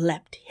and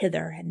leapt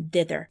hither and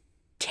thither,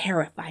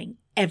 terrifying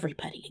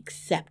everybody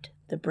except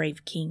the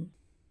brave king,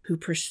 who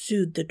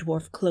pursued the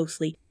dwarf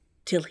closely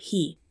till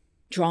he,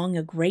 drawing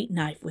a great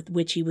knife with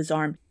which he was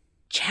armed,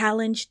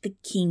 challenged the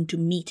king to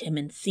meet him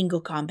in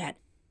single combat,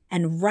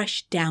 and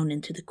rushed down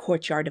into the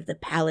courtyard of the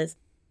palace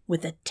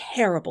with a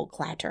terrible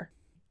clatter.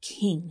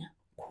 King,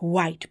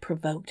 quite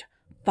provoked,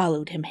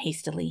 followed him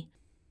hastily,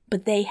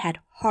 but they had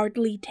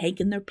hardly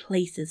taken their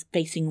places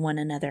facing one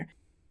another,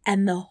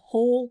 and the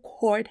whole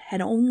court had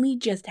only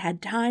just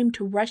had time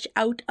to rush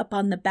out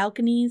upon the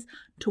balconies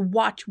to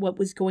watch what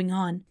was going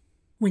on,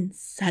 when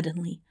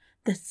suddenly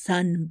the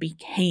sun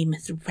became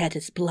as red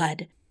as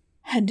blood,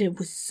 and it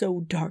was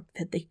so dark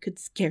that they could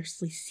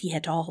scarcely see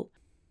at all.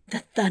 The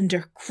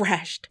thunder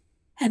crashed,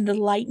 and the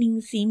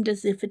lightning seemed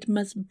as if it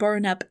must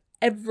burn up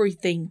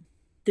everything.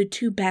 The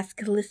two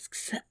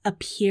basilisks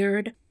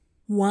appeared,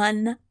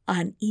 one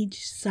on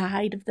each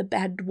side of the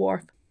bad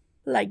dwarf,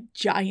 like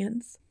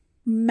giants,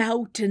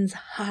 mountains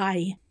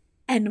high,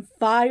 and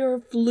fire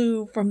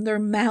flew from their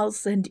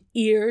mouths and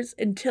ears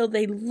until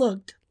they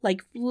looked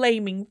like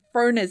flaming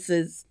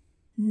furnaces.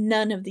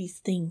 None of these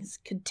things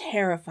could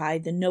terrify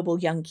the noble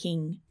young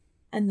king,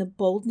 and the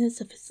boldness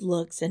of his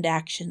looks and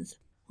actions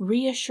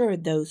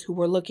reassured those who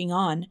were looking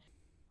on,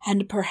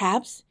 and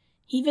perhaps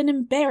even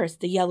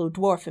embarrassed the yellow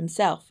dwarf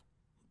himself.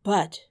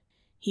 But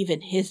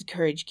even his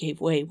courage gave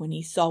way when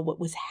he saw what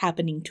was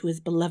happening to his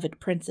beloved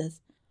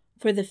princess,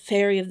 for the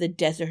fairy of the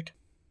desert,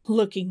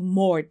 looking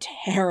more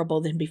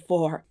terrible than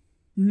before,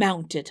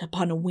 mounted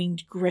upon a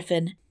winged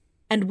griffin,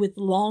 and with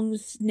long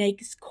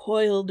snakes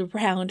coiled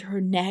round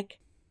her neck,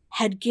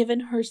 had given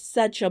her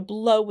such a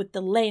blow with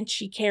the lance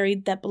she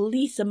carried that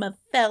Bellissima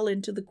fell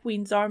into the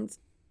queen's arms,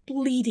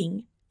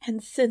 bleeding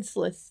and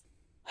senseless.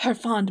 Her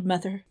fond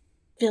mother,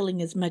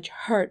 feeling as much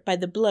hurt by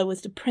the blow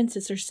as the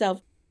princess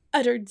herself,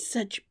 uttered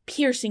such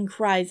piercing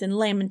cries and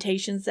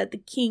lamentations that the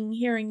king,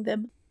 hearing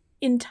them,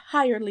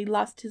 entirely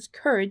lost his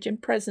courage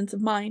and presence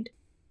of mind.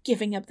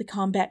 Giving up the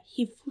combat,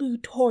 he flew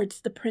towards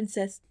the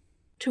princess,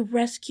 to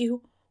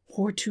rescue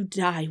or to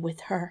die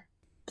with her.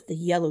 But the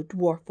yellow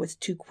dwarf was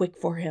too quick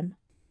for him.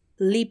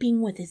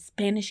 Leaping with his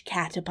Spanish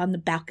cat upon the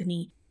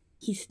balcony,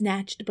 he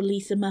snatched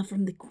Bellissima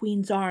from the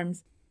queen's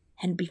arms,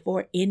 and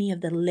before any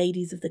of the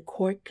ladies of the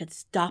court could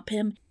stop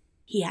him,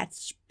 he had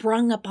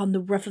sprung upon the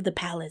roof of the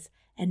palace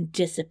and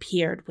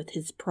disappeared with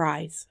his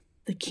prize.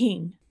 The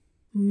king,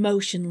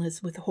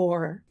 motionless with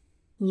horror,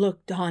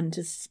 looked on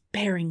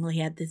despairingly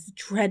at this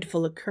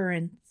dreadful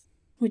occurrence,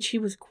 which he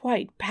was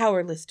quite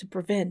powerless to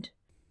prevent.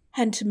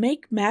 And to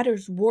make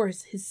matters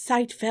worse, his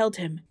sight failed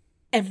him.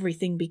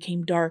 Everything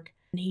became dark,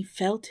 and he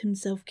felt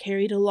himself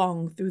carried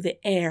along through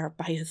the air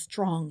by a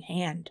strong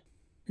hand.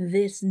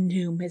 This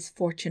new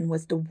misfortune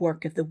was the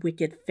work of the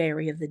wicked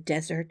fairy of the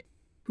desert,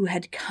 who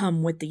had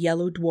come with the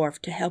yellow dwarf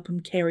to help him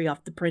carry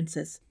off the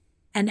princess,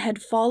 and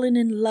had fallen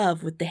in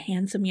love with the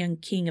handsome young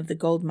king of the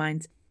gold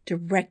mines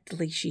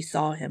directly she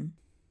saw him.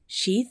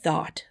 She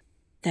thought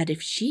that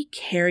if she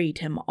carried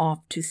him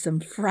off to some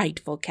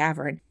frightful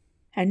cavern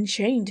and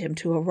chained him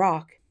to a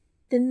rock,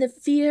 then the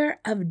fear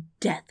of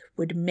death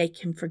would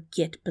make him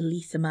forget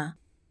Bellissima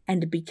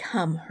and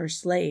become her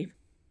slave.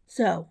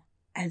 So,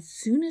 as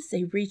soon as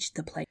they reached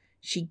the place,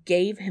 she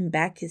gave him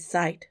back his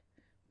sight,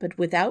 but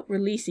without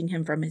releasing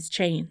him from his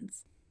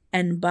chains,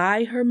 and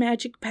by her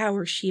magic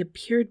power she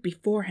appeared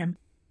before him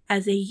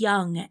as a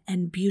young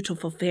and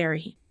beautiful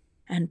fairy,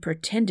 and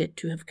pretended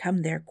to have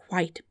come there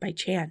quite by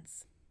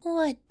chance.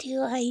 "What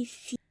do I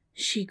see?"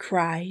 she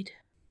cried.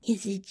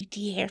 "Is it you,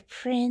 dear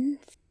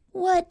Prince?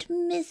 What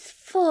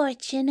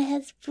misfortune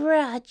has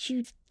brought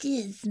you to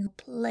this dismal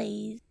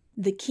place?"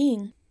 The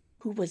king,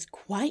 who was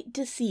quite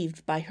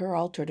deceived by her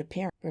altered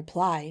appearance,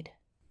 replied,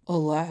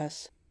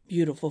 "Alas,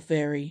 beautiful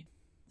fairy,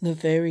 the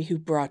fairy who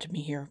brought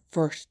me here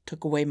first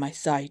took away my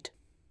sight,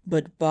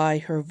 but by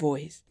her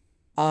voice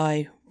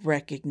I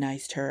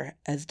recognized her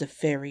as the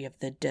fairy of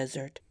the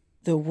desert,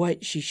 though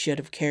what she should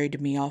have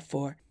carried me off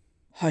for,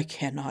 I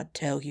cannot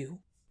tell you."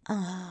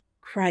 "Ah,"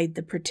 cried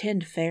the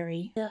pretend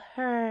fairy, "to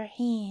her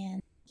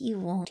hand. You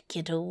won't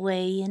get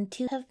away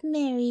until you have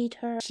married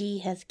her. She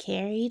has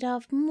carried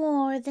off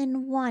more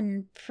than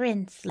one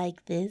prince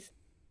like this,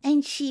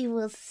 and she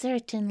will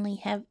certainly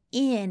have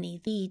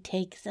anything he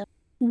takes up."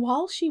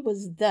 While she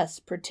was thus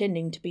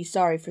pretending to be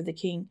sorry for the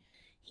king,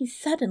 he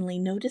suddenly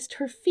noticed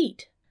her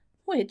feet,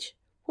 which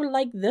were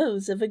like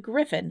those of a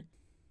griffin,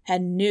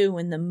 and knew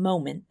in the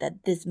moment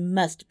that this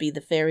must be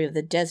the fairy of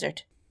the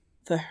desert,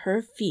 for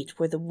her feet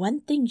were the one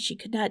thing she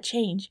could not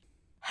change,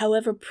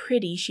 however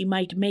pretty she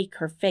might make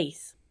her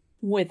face.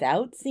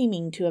 Without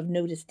seeming to have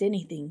noticed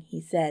anything, he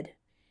said,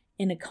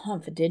 in a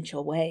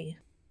confidential way,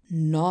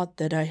 "Not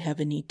that I have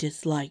any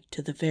dislike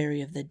to the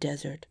fairy of the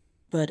desert,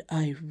 but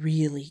I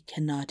really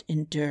cannot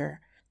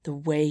endure the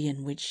way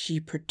in which she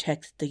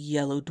protects the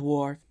yellow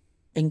dwarf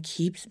and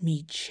keeps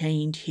me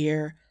chained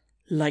here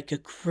like a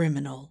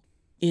criminal.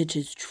 It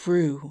is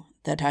true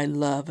that I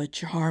love a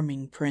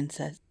charming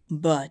princess,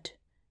 but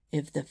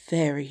if the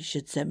fairy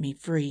should set me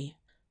free,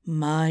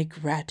 my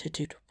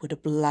gratitude would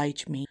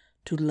oblige me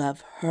to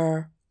love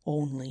her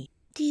only."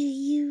 "Do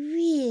you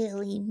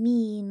really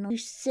mean to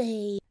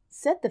say?"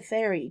 said the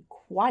fairy,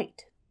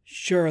 quite.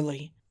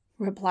 "Surely,"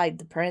 replied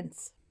the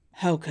prince.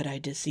 "How could I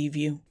deceive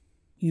you?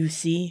 You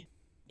see,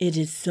 it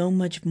is so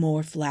much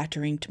more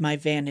flattering to my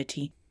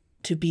vanity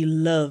to be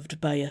loved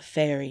by a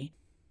fairy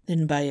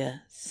than by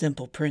a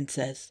simple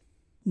princess.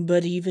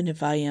 But even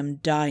if I am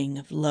dying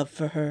of love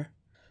for her,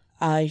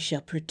 I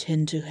shall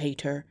pretend to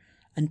hate her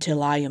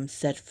until I am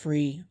set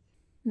free."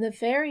 The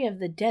fairy of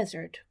the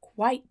desert,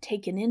 quite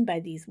taken in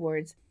by these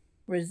words,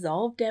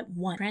 resolved at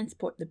once to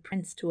transport the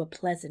prince to a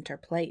pleasanter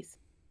place.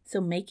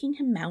 So making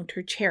him mount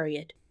her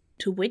chariot,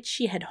 to which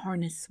she had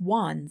harnessed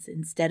swans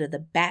instead of the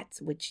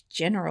bats which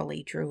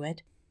generally drew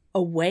it,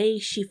 away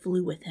she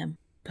flew with him.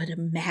 But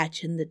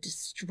imagine the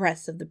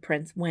distress of the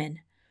prince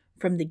when,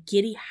 from the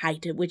giddy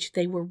height at which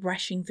they were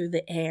rushing through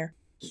the air,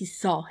 he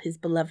saw his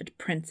beloved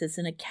princess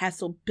in a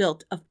castle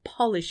built of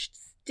polished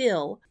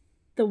steel,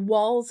 the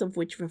walls of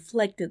which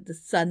reflected the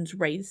sun's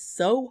rays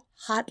so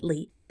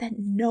hotly that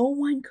no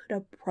one could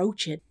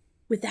approach it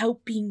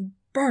without being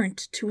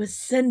burnt to a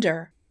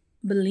cinder.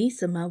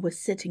 Bellissima was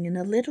sitting in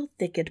a little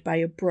thicket by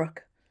a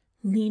brook,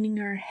 leaning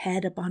her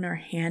head upon her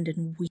hand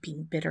and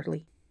weeping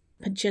bitterly.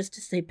 But just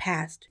as they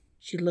passed,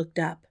 she looked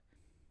up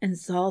and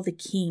saw the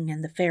king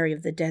and the fairy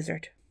of the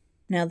desert.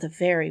 Now the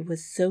fairy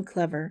was so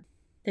clever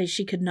that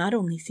she could not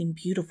only seem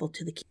beautiful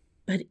to the king,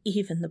 but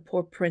even the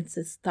poor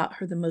princess thought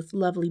her the most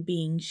lovely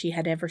being she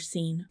had ever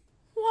seen.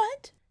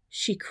 "What?"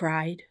 she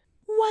cried.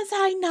 "Was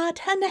I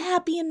not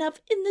unhappy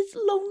enough in this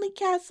lonely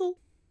castle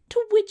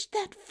to which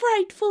that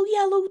frightful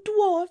yellow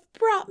dwarf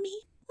brought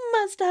me?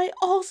 Must I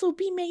also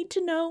be made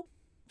to know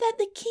that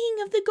the king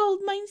of the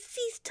gold mine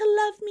ceased to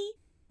love me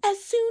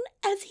as soon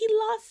as he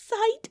lost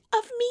sight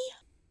of me?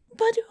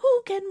 But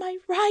who can my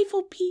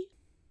rival be,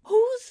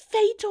 whose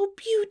fatal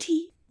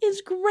beauty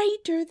is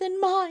greater than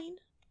mine?"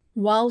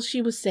 While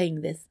she was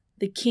saying this,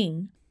 the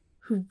king,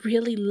 who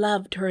really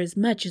loved her as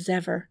much as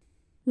ever,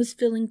 was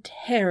feeling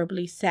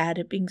terribly sad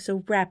at being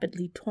so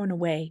rapidly torn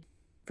away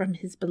from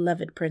his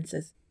beloved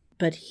princess.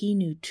 But he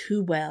knew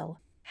too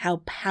well how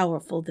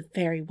powerful the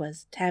fairy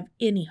was to have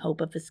any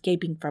hope of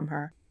escaping from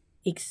her,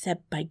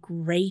 except by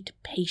great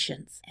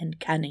patience and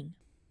cunning.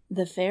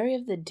 The fairy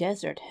of the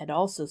desert had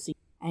also seen,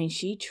 and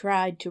she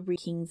tried to read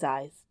the king's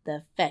eyes the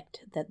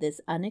effect that this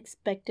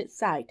unexpected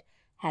sight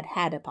had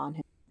had upon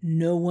him.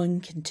 "No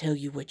one can tell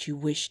you what you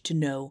wish to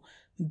know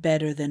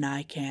better than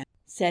I can,"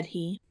 said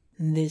he.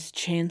 "This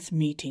chance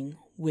meeting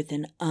with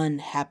an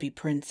unhappy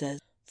princess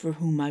for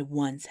whom I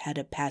once had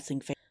a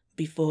passing fancy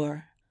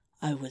before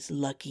I was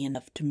lucky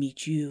enough to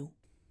meet you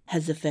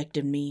has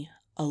affected me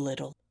a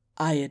little,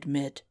 I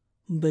admit,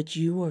 but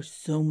you are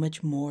so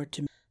much more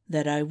to me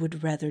that I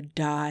would rather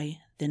die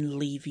than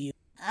leave you."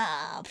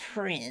 "Ah,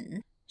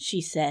 Prince,"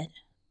 she said,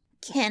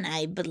 "can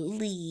I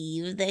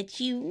believe that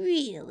you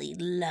really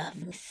love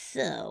me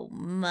so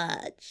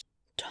much?"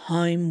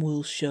 "Time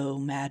will show,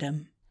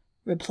 madam,"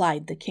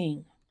 replied the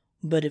king.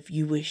 "But if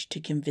you wish to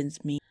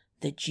convince me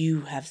that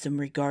you have some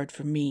regard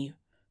for me,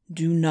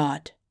 do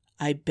not,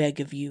 I beg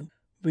of you,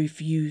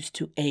 refuse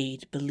to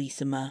aid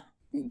Bellissima."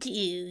 "Do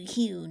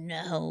you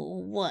know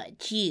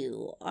what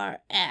you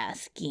are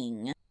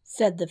asking?"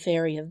 said the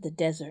fairy of the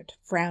desert,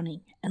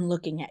 frowning and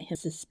looking at him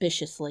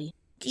suspiciously.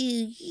 "Do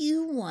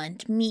you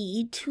want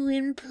me to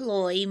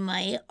employ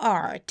my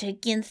art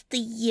against the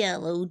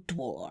yellow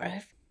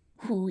dwarf,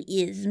 who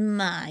is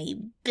my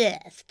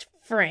best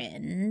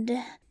friend,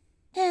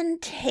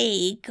 and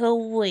take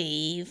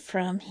away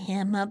from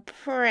him a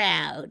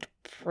proud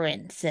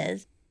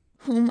princess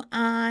whom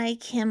I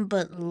can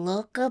but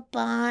look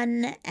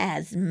upon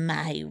as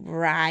my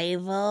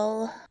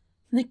rival?"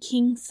 The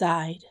king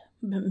sighed,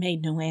 but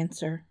made no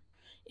answer.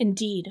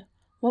 Indeed,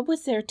 what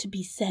was there to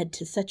be said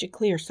to such a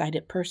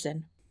clear-sighted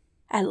person?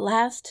 At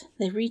last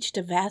they reached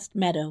a vast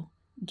meadow,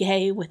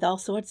 gay with all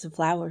sorts of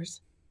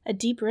flowers. A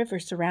deep river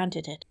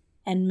surrounded it,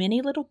 and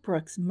many little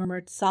brooks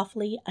murmured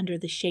softly under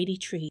the shady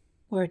tree,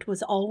 where it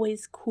was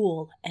always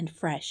cool and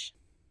fresh.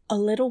 A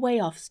little way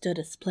off stood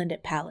a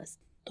splendid palace,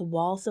 the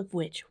walls of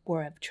which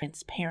were of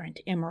transparent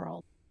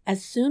emerald.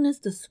 As soon as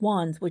the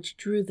swans which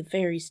drew the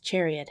fairy's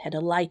chariot had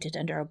alighted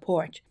under a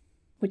porch,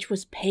 which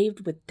was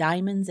paved with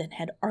diamonds and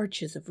had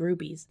arches of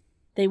rubies,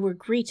 they were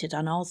greeted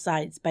on all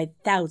sides by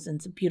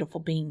thousands of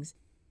beautiful beings,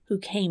 who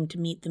came to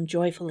meet them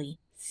joyfully,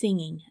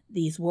 singing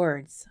these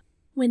words: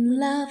 "When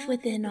love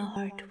within a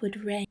heart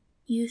would reign,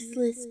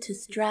 useless to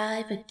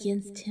strive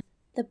against him,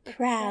 the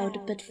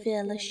proud but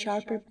feel a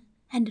sharper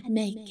and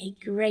make a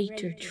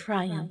greater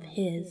triumph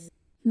his."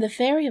 The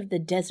Fairy of the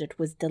Desert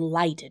was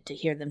delighted to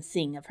hear them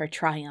sing of her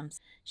triumphs.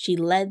 She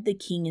led the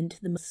king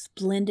into the most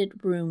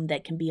splendid room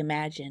that can be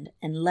imagined,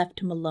 and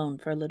left him alone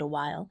for a little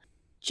while,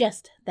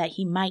 just that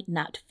he might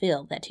not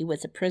feel that he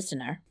was a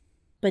prisoner.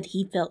 But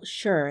he felt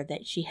sure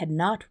that she had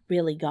not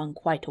really gone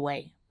quite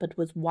away, but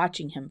was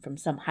watching him from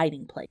some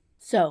hiding place.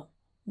 So,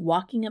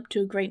 walking up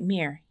to a great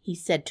mirror, he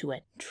said to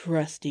it,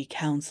 "Trusty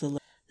counselor,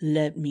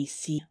 let me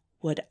see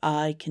what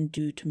I can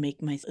do to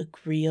make myself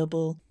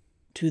agreeable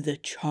to the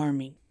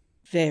charming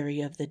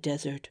Fairy of the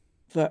Desert,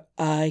 for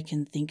I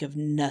can think of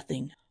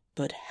nothing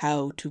but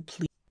how to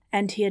please."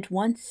 And he at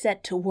once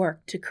set to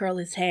work to curl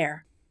his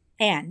hair,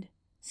 and,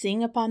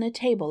 seeing upon a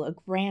table a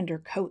grander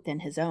coat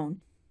than his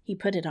own, he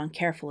put it on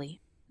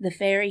carefully. The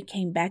fairy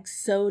came back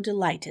so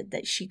delighted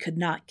that she could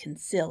not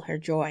conceal her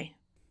joy.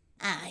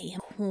 "I am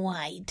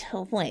quite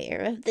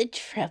aware of the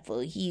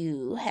trouble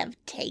you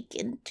have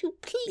taken to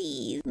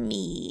please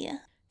me,"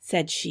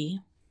 said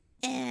she,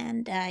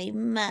 "and I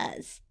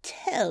must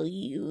tell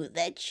you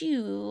that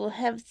you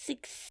have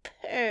succeeded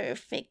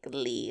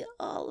perfectly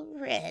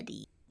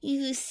already.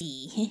 You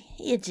see,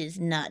 it is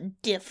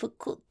not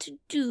difficult to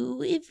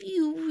do if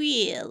you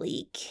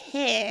really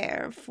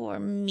care for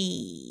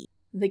me."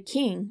 The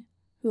king,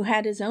 who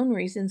had his own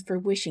reasons for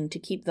wishing to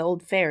keep the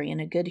old fairy in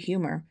a good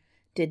humor,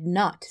 did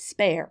not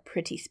spare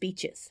pretty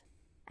speeches,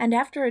 and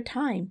after a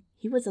time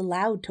he was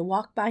allowed to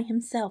walk by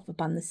himself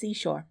upon the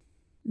seashore.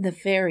 The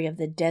Fairy of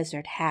the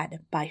Desert had,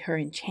 by her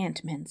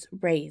enchantments,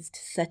 raised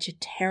such a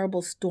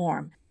terrible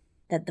storm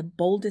that the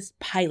boldest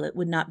pilot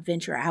would not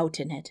venture out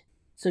in it,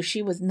 so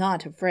she was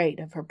not afraid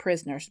of her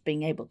prisoners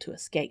being able to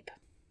escape.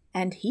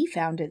 And he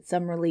found it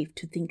some relief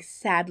to think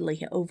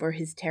sadly over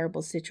his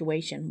terrible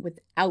situation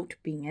without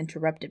being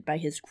interrupted by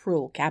his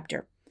cruel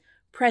captor.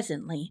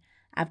 Presently,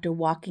 after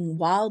walking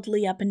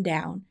wildly up and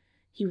down,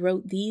 he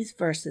wrote these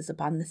verses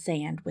upon the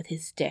sand with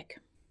his stick.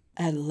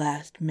 "At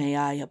last may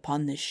I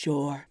upon this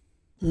shore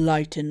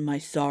lighten my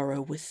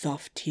sorrow with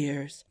soft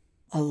tears.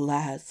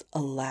 Alas,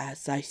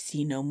 alas, I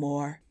see no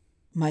more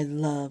my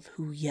love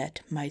who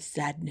yet my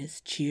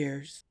sadness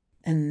cheers.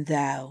 And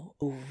thou,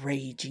 O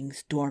raging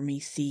stormy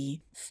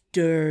sea,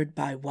 stirred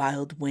by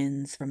wild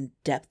winds from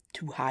depth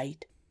to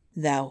height,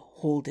 thou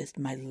holdest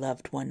my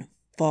loved one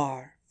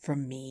far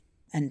from me,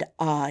 and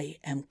I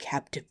am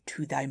captive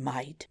to thy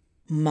might.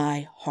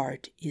 My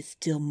heart is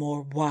still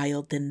more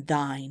wild than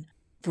thine,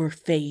 for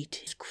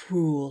fate is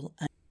cruel.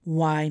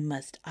 Why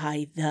must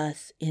I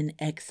thus in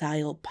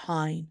exile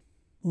pine?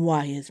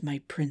 Why is my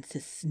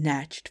princess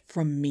snatched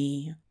from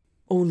me?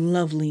 O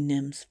lovely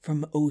nymphs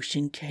from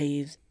ocean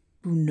caves,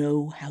 who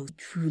know how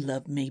true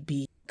love may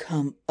be,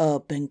 come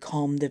up and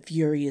calm the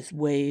furious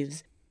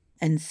waves,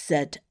 and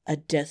set a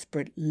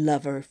desperate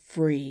lover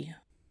free."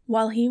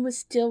 While he was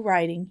still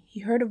writing,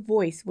 he heard a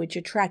voice which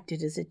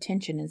attracted his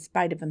attention in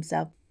spite of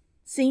himself.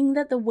 Seeing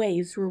that the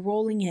waves were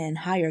rolling in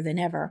higher than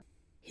ever,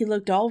 he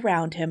looked all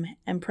round him,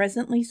 and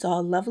presently saw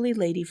a lovely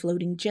lady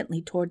floating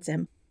gently towards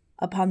him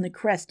upon the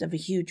crest of a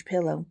huge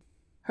pillow.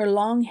 Her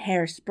long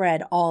hair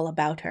spread all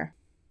about her.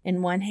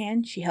 In one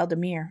hand she held a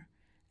mirror,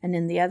 and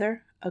in the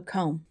other a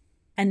comb,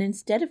 and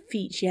instead of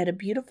feet she had a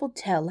beautiful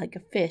tail like a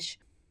fish,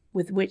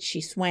 with which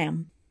she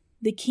swam.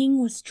 The king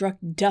was struck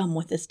dumb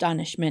with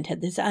astonishment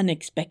at this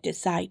unexpected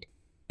sight,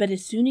 but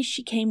as soon as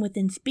she came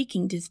within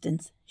speaking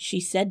distance, she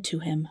said to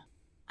him,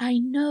 "I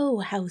know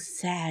how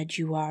sad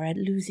you are at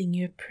losing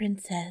your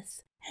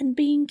princess, and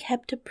being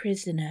kept a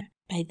prisoner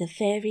by the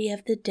Fairy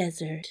of the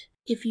Desert.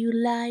 If you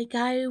like,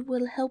 I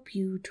will help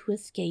you to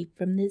escape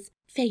from this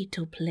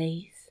fatal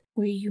place,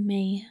 where you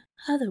may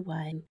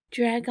otherwise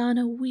drag on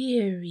a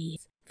weary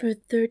for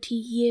 30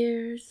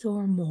 years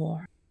or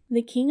more."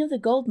 The king of the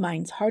gold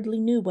mines hardly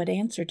knew what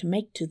answer to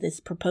make to this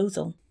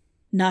proposal,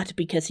 not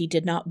because he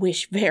did not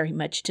wish very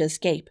much to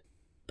escape,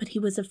 but he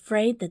was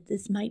afraid that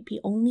this might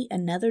be only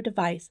another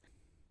device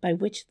by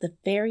which the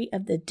Fairy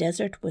of the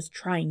Desert was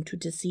trying to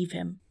deceive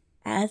him.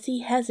 As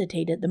he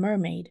hesitated, the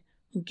mermaid,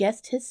 who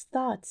guessed his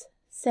thoughts,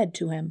 said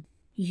to him,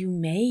 "You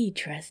may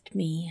trust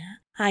me.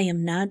 I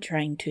am not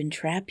trying to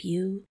entrap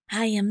you.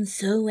 I am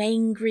so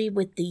angry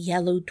with the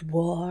yellow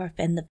dwarf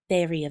and the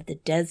fairy of the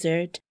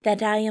desert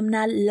that I am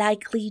not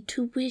likely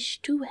to wish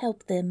to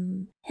help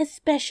them,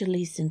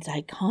 especially since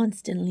I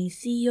constantly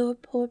see your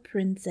poor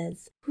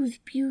princess, whose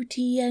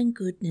beauty and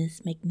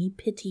goodness make me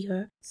pity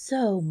her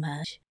so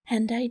much.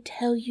 And I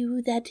tell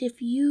you that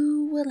if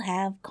you will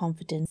have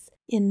confidence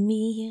in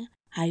me,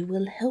 I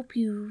will help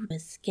you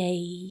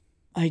escape."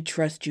 "I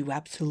trust you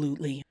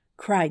absolutely,"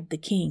 cried the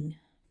king,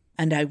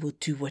 "and I will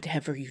do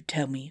whatever you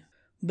tell me.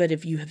 But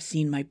if you have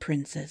seen my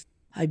princess,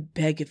 I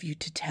beg of you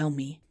to tell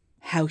me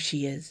how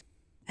she is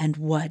and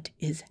what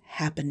is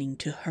happening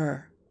to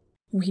her."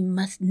 "We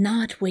must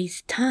not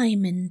waste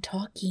time in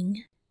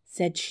talking,"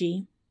 said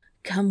she.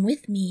 "Come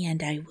with me,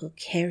 and I will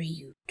carry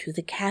you to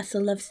the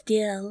castle of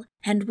Still,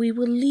 and we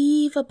will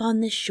leave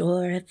upon the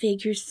shore a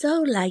figure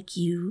so like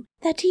you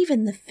that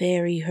even the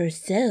fairy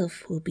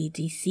herself will be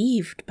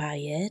deceived by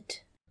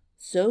it."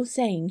 So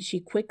saying, she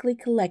quickly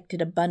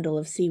collected a bundle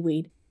of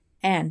seaweed,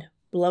 and,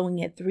 blowing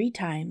it 3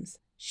 times,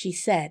 she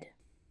said,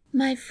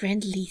 "My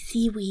friendly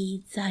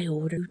seaweeds, I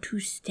order you to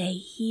stay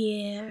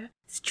here,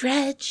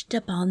 stretched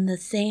upon the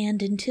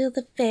sand until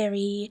the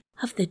fairy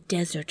of the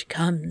desert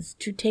comes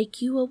to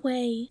take you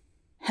away."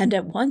 And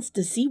at once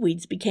the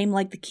seaweeds became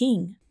like the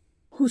king,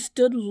 who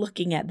stood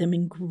looking at them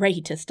in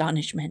great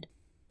astonishment,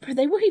 for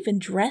they were even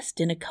dressed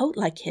in a coat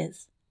like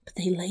his, but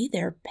they lay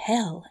there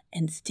pale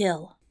and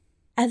still,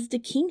 as the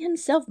king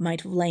himself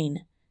might have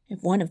lain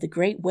if one of the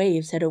great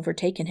waves had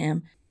overtaken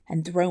him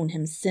and thrown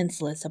him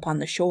senseless upon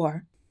the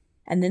shore.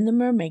 And then the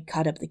mermaid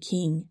caught up the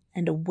king,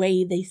 and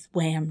away they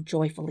swam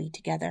joyfully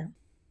together.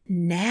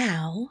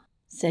 "Now,"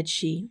 said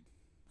she,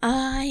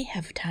 "I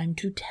have time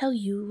to tell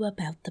you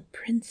about the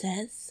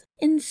princess.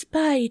 In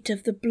spite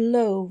of the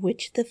blow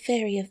which the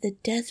fairy of the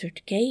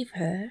desert gave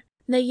her,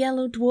 the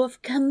yellow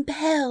dwarf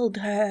compelled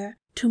her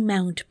to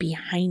mount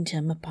behind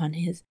him upon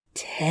his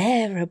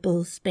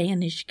terrible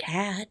Spanish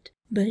cat,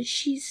 but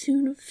she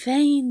soon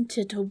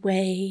fainted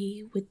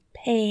away with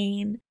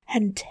pain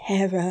and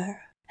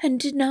terror, and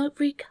did not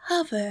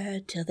recover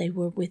till they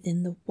were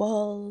within the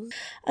walls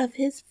of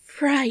his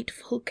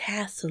frightful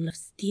castle of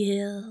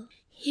steel.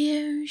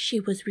 Here she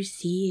was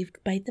received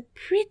by the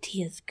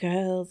prettiest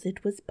girls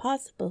it was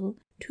possible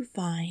to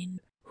find,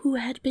 who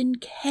had been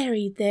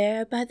carried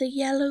there by the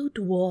yellow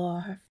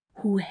dwarf,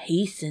 who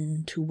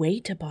hastened to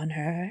wait upon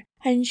her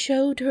and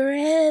showed her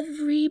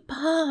every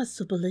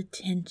possible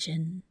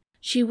attention.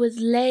 She was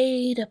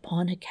laid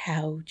upon a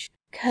couch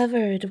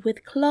covered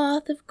with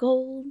cloth of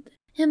gold,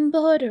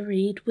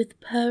 embroidered with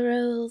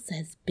pearls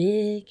as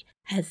big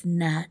as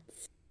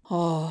nuts.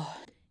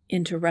 "Oh,"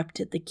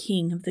 interrupted the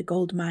king of the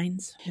gold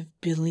mines, "if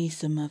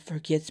Bellissima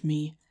forgets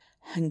me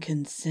and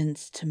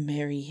consents to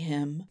marry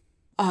him,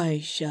 I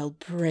shall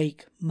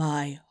break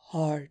my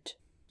heart."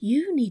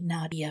 "You need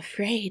not be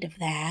afraid of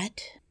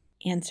that,"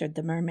 answered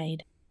the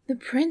mermaid. "The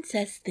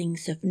princess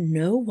thinks of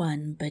no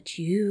one but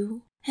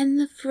you, and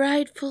the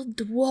frightful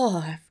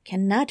dwarf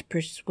cannot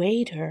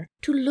persuade her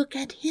to look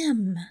at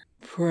him."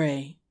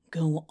 "Pray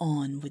go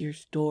on with your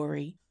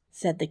story,"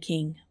 said the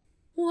king.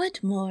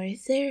 "What more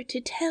is there to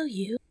tell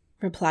you?"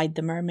 replied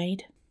the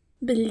mermaid.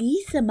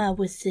 "Bellissima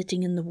was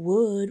sitting in the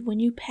wood when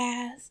you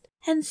passed,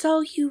 and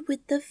saw you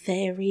with the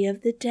fairy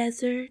of the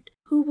desert,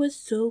 who was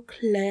so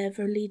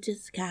cleverly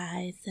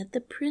disguised that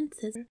the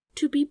princess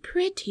to be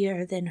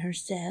prettier than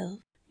herself.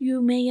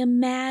 You may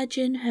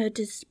imagine her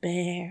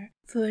despair,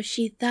 for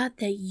she thought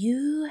that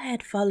you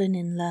had fallen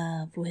in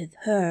love with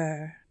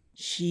her."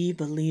 "She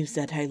believes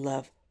that I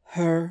love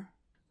her?"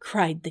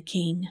 cried the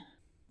king.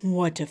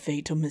 "What a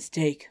fatal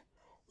mistake!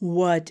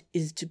 What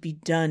is to be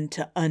done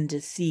to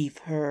undeceive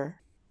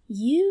her?"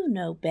 "You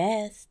know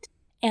best,"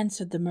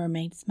 answered the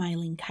mermaid,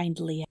 smiling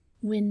kindly.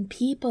 "When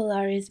people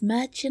are as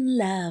much in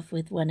love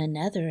with one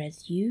another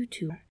as you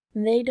two are,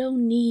 they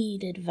don't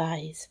need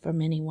advice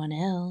from anyone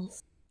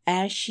else."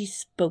 As she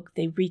spoke,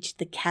 they reached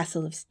the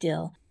castle of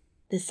Still,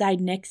 the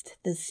side next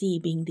the sea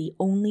being the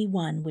only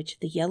one which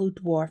the yellow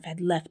dwarf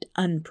had left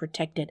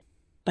unprotected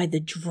by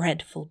the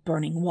dreadful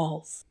burning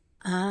walls.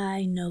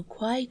 "I know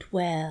quite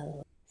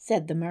well,"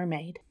 said the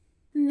mermaid,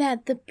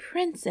 "that the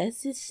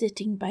princess is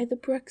sitting by the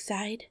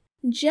brookside,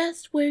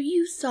 just where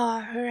you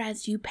saw her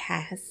as you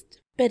passed.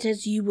 But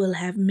as you will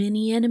have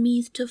many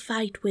enemies to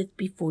fight with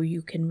before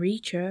you can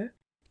reach her,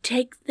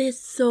 take this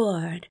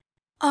sword.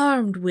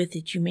 Armed with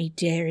it you may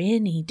dare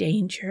any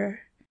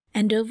danger,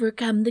 and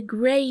overcome the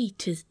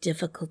greatest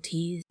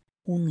difficulties.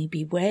 Only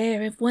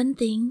beware of one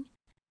thing,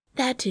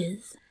 that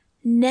is,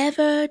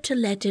 never to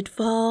let it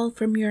fall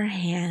from your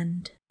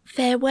hand.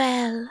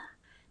 Farewell.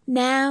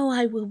 Now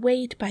I will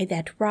wait by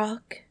that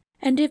rock,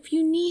 and if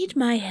you need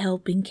my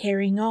help in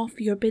carrying off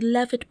your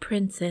beloved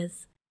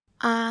princess,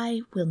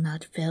 I will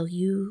not fail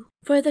you,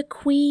 for the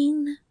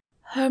queen,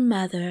 her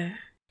mother,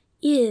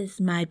 is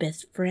my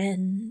best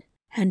friend,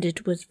 and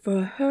it was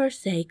for her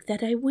sake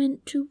that I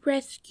went to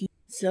rescue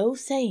So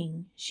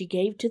saying, she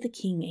gave to the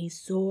king a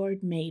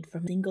sword made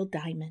from a single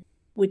diamond,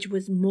 which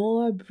was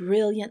more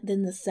brilliant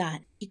than the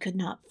sun. He could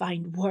not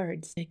find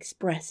words to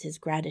express his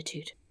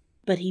gratitude,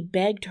 but he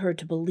begged her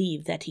to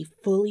believe that he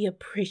fully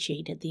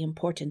appreciated the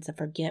importance of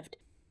her gift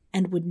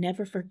and would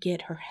never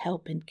forget her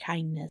help and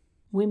kindness.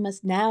 We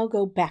must now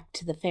go back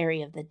to the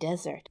fairy of the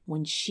desert.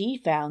 When she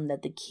found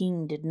that the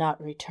king did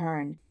not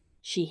return,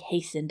 she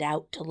hastened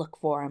out to look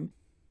for him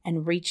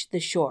and reached the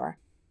shore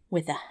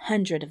with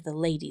 100 of the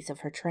ladies of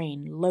her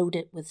train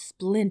loaded with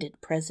splendid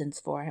presents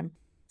for him.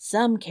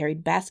 Some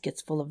carried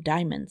baskets full of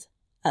diamonds,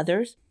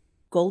 others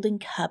golden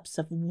cups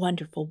of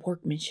wonderful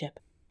workmanship,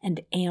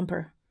 and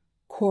amber,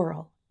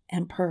 coral,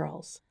 and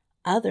pearls.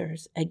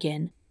 Others,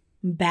 again,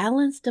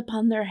 balanced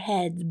upon their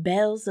heads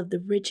bells of the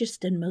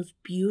richest and most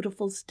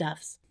beautiful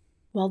stuffs,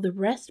 while the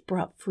rest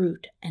brought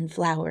fruit and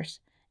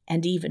flowers,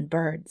 and even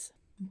birds.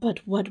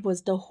 But what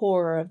was the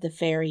horror of the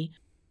fairy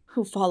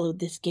who followed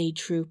this gay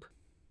troop,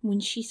 when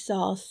she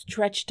saw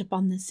stretched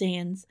upon the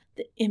sands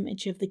the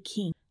image of the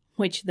king,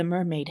 which the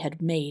mermaid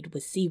had made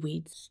with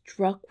seaweeds.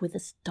 Struck with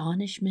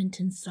astonishment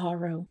and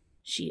sorrow,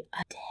 she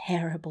uttered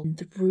terrible and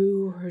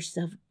threw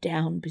herself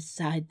down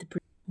beside the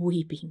bridge,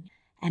 weeping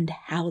and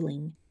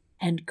howling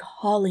and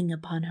calling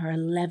upon her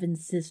 11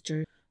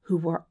 sisters, who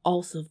were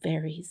also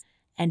fairies,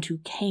 and who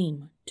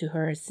came to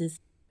her assistance.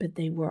 But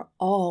they were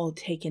all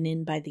taken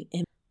in by the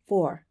image,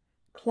 for,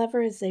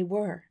 clever as they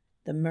were,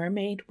 the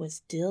mermaid was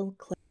still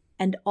clever,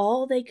 and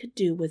all they could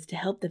do was to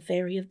help the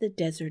fairy of the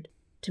desert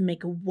to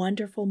make a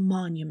wonderful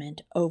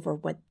monument over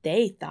what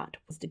they thought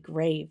was the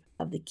grave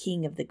of the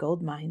king of the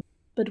gold mine.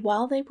 But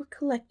while they were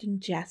collecting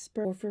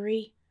jasper,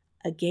 porphyry,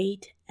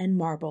 agate, and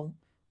marble,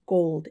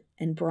 gold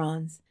and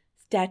bronze,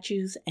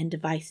 statues and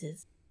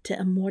devices to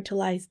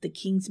immortalize the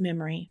king's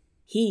memory,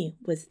 he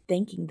was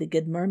thanking the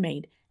good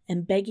mermaid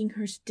and begging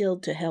her still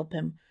to help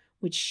him,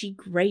 which she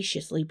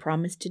graciously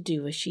promised to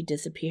do as she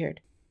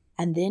disappeared.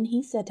 And then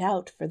he set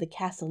out for the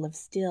castle of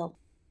Still.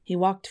 He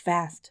walked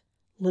fast,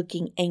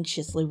 looking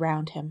anxiously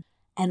round him,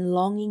 and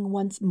longing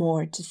once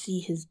more to see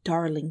his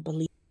darling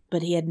Believe.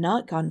 But he had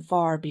not gone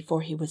far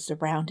before he was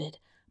surrounded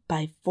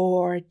by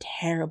 4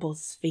 terrible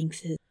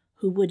sphinxes,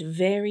 who would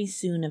very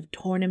soon have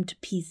torn him to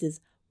pieces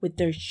with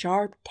their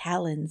sharp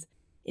talons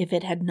if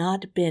it had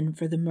not been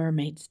for the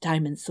mermaid's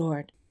diamond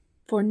sword.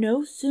 For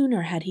no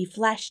sooner had he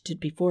flashed it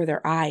before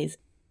their eyes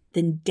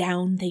than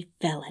down they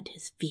fell at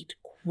his feet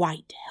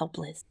quite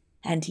helpless,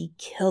 and he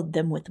killed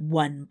them with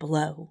one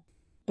blow.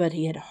 But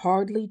he had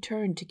hardly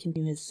turned to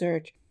continue his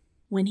search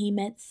when he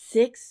met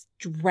 6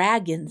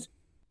 dragons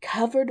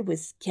covered with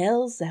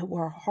scales that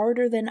were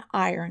harder than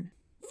iron.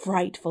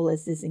 Frightful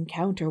as this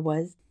encounter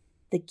was,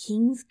 the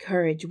king's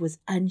courage was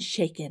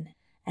unshaken,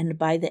 and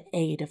by the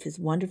aid of his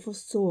wonderful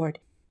sword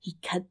he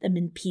cut them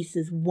in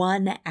pieces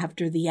one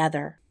after the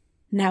other.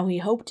 Now he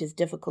hoped his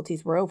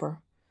difficulties were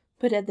over,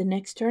 but at the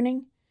next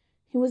turning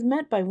he was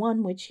met by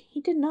one which he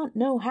did not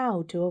know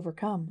how to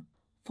overcome.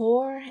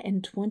 24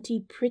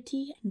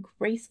 pretty and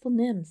graceful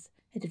nymphs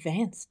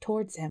advanced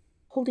towards him,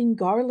 holding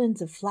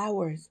garlands of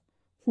flowers,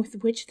 with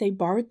which they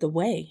barred the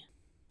way.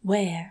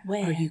 Where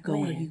are you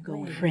going,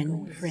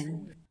 Prince?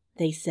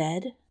 They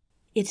said.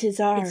 It is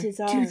our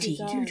duty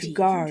to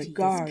guard this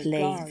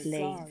place,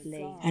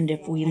 and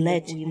if we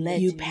let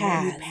you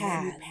pass,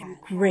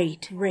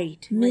 great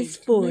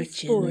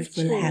misfortunes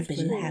will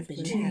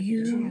happen to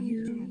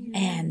you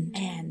and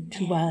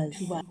to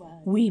us.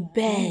 We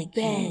beg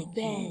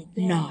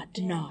not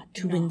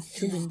to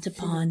insist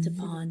upon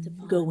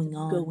going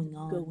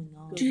on.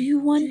 Do you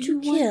want to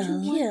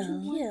kill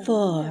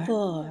 24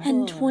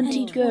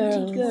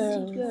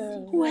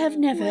 girls who have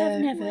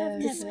never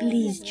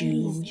displeased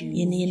you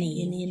in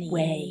any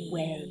way?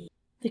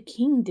 The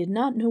king did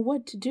not know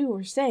what to do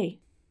or say.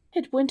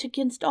 It went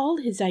against all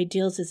his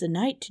ideals as a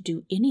knight to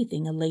do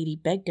anything a lady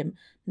begged him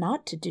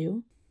not to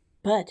do.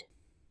 But,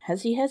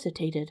 as he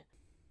hesitated,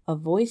 a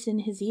voice in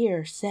his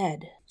ear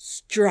said,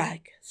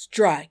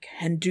 "Strike,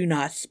 and do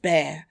not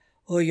spare,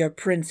 or your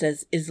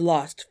princess is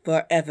lost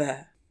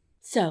forever."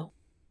 So,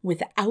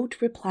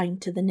 without replying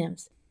to the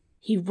nymphs,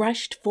 he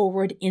rushed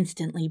forward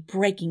instantly,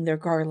 breaking their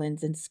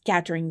garlands and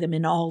scattering them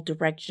in all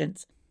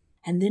directions,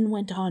 and then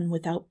went on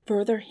without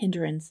further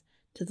hindrance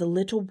to the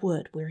little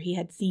wood where he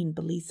had seen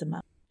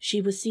Bellissima.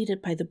 She was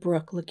seated by the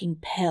brook, looking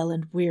pale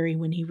and weary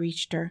when he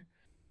reached her,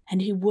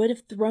 and he would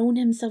have thrown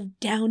himself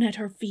down at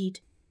her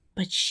feet,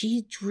 but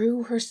she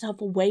drew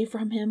herself away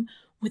from him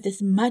with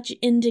as much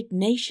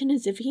indignation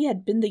as if he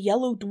had been the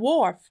yellow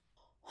dwarf.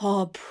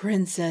 "Ah,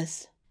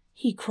 princess,"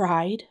 he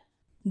cried,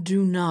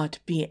 "do not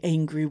be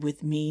angry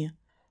with me.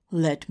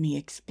 Let me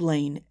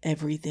explain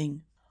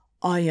everything.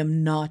 I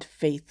am not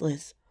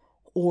faithless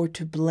or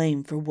to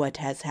blame for what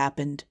has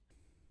happened.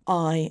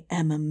 I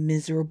am a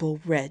miserable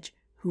wretch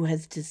who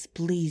has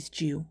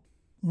displeased you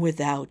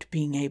without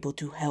being able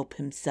to help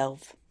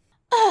himself."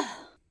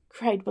 "Ah!"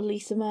 cried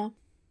Bellissima.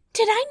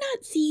 "Did I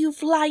not see you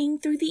flying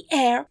through the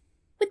air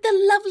with the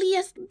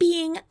loveliest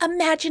being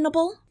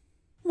imaginable?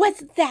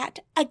 Was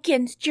that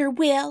against your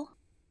will?"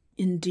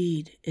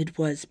 "Indeed it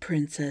was,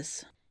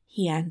 princess,"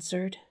 he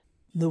answered.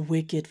 The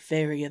wicked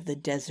fairy of the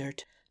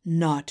desert,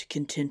 not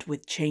content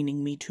with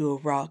chaining me to a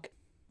rock,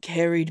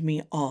 carried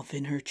me off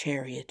in her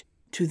chariot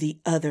to the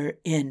other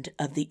end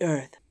of the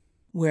earth,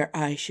 where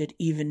I should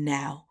even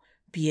now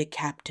be a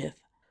captive,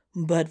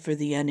 but for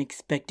the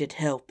unexpected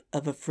help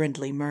of a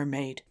friendly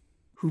mermaid,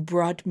 who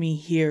brought me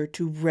here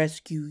to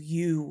rescue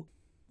you,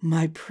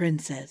 my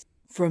princess,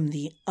 from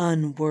the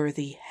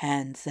unworthy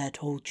hands that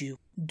hold you.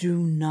 Do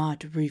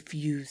not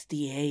refuse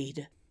the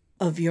aid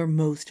of your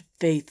most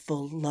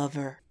faithful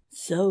lover."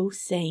 So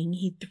saying,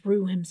 he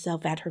threw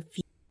himself at her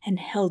feet and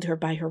held her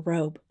by her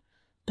robe.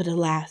 But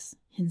alas,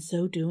 in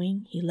so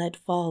doing, he let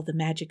fall the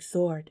magic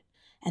sword,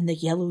 and the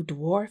yellow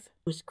dwarf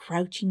was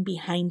crouching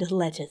behind a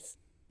lettuce.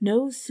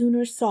 No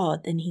sooner saw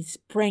it than he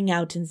sprang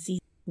out and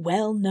seized it,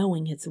 well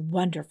knowing its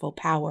wonderful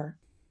power.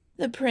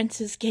 The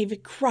princess gave a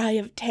cry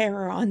of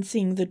terror on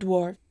seeing the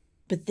dwarf,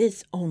 but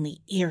this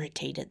only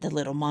irritated the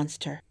little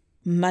monster.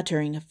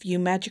 Muttering a few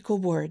magical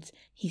words,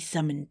 he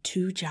summoned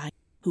 2 giants,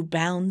 who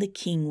bound the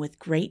king with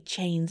great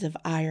chains of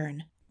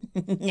iron.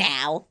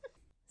 "Now,"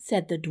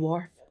 said the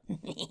dwarf,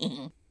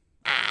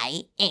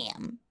 "I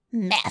am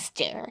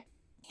master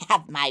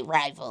of my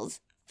rival's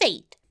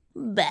fate,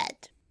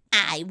 but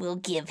I will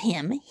give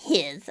him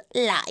his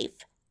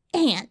life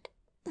and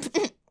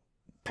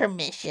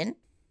permission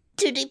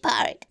to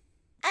depart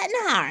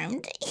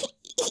unharmed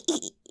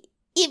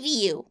if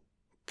you,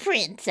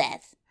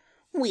 princess,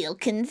 will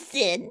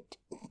consent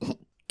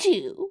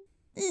to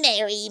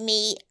marry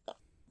me."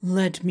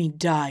 "Let me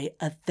die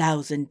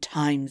 1,000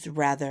 times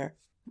rather,"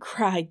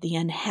 cried the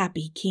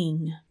unhappy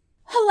king.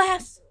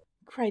 "Alas!"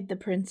 cried the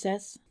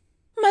princess.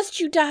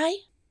 "Must you die?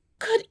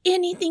 Could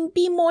anything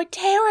be more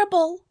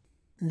terrible?"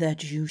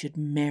 "That you should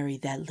marry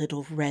that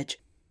little wretch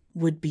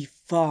would be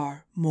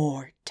far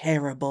more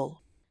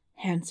terrible,"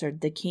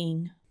 answered the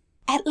king.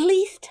 "At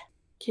least,"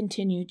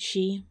 continued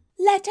she,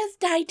 "let us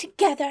die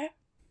together."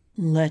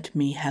 "Let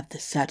me have the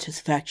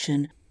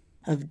satisfaction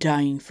of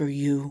dying for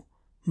you,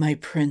 my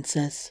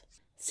princess,"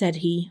 said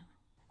he.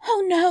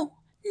 "Oh, no,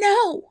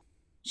 no,"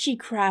 she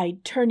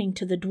cried, turning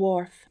to the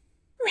dwarf.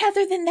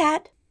 "Rather than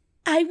that,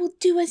 I will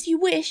do as you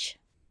wish."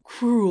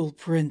 "Cruel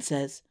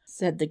princess,"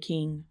 said the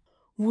king,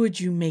 "would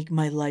you make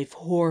my life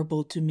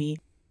horrible to me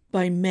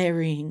by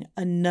marrying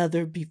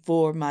another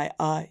before my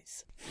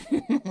eyes?"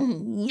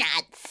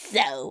 "Not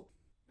so,"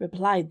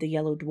 replied the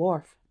yellow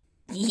dwarf.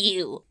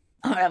 "You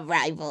are a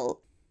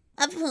rival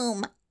of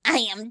whom I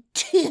am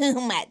too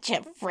much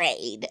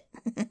afraid.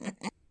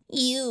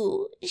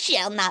 You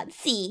shall not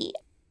see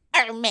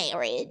our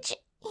marriage."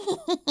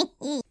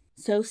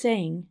 So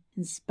saying,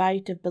 in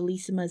spite of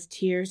Bellissima's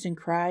tears and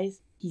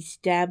cries, he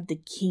stabbed the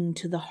king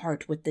to the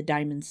heart with the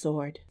diamond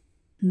sword.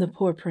 The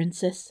poor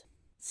princess,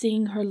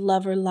 seeing her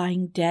lover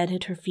lying dead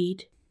at her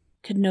feet,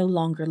 could no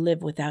longer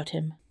live without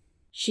him.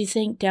 She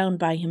sank down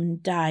by him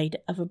and died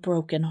of a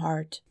broken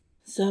heart.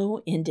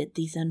 So ended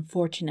these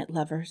unfortunate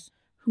lovers,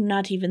 whom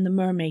not even the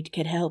mermaid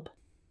could help,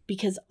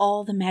 because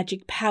all the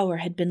magic power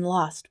had been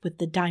lost with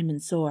the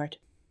diamond sword.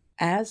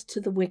 As to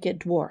the wicked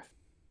dwarf,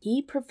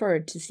 he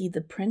preferred to see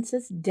the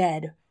princess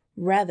dead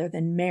rather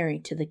than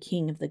married to the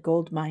king of the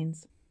gold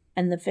mines.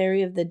 And the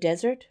fairy of the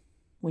desert,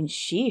 when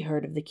she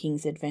heard of the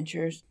king's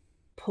adventures,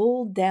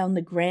 pulled down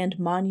the grand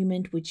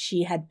monument which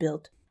she had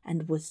built,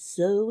 and was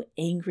so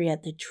angry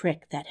at the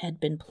trick that had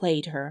been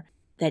played her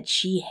that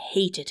she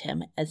hated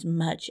him as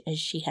much as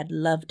she had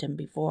loved him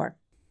before.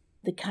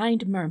 The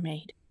kind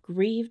mermaid,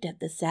 grieved at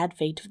the sad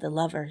fate of the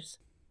lovers,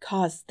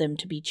 caused them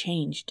to be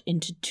changed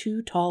into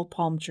 2 tall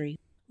palm trees,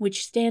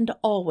 which stand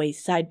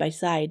always side by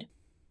side,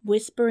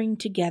 whispering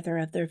together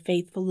of their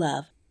faithful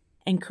love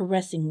and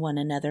caressing one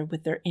another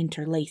with their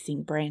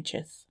interlacing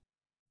branches.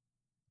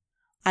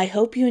 I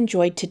hope you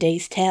enjoyed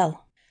today's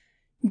tale.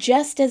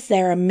 Just as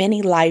there are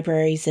many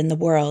libraries in the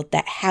world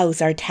that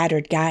house our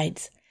tattered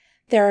guides,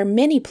 there are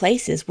many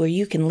places where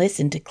you can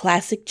listen to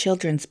Classic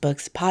Children's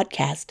Books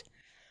podcast.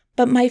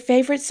 But my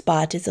favorite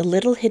spot is a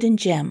little hidden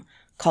gem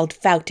called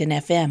Fountain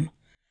FM.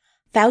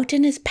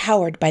 Fountain is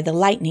powered by the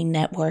Lightning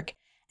Network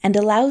and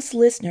allows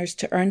listeners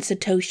to earn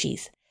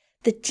Satoshis,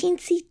 the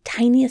teensy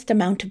tiniest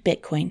amount of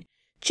Bitcoin,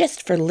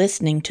 just for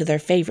listening to their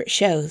favorite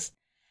shows.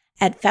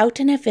 At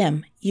Fountain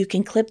FM, you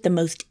can clip the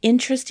most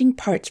interesting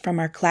parts from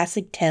our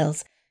classic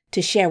tales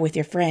to share with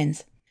your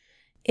friends.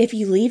 If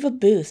you leave a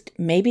boost,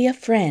 maybe a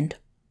friend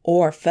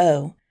or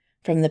foe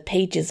from the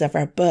pages of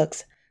our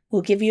books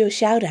will give you a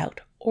shout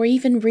out or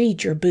even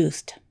read your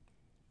boost.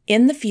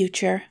 In the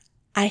future,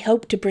 I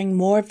hope to bring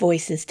more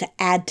voices to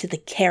add to the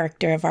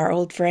character of our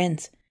old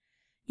friends.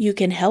 You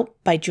can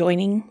help by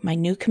joining my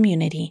new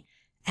community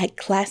at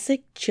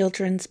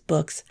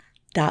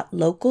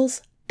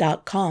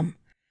classicchildrensbooks.locals.com.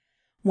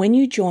 When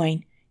you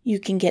join, you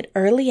can get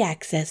early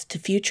access to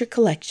future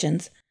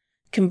collections,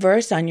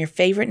 converse on your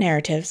favorite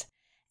narratives,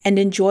 and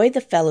enjoy the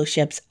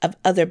fellowships of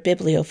other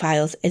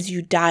bibliophiles as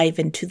you dive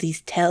into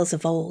these tales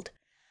of old.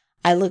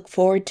 I look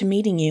forward to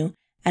meeting you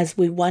as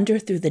we wander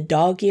through the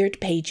dog-eared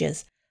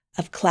pages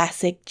of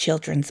classic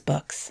children's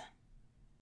books.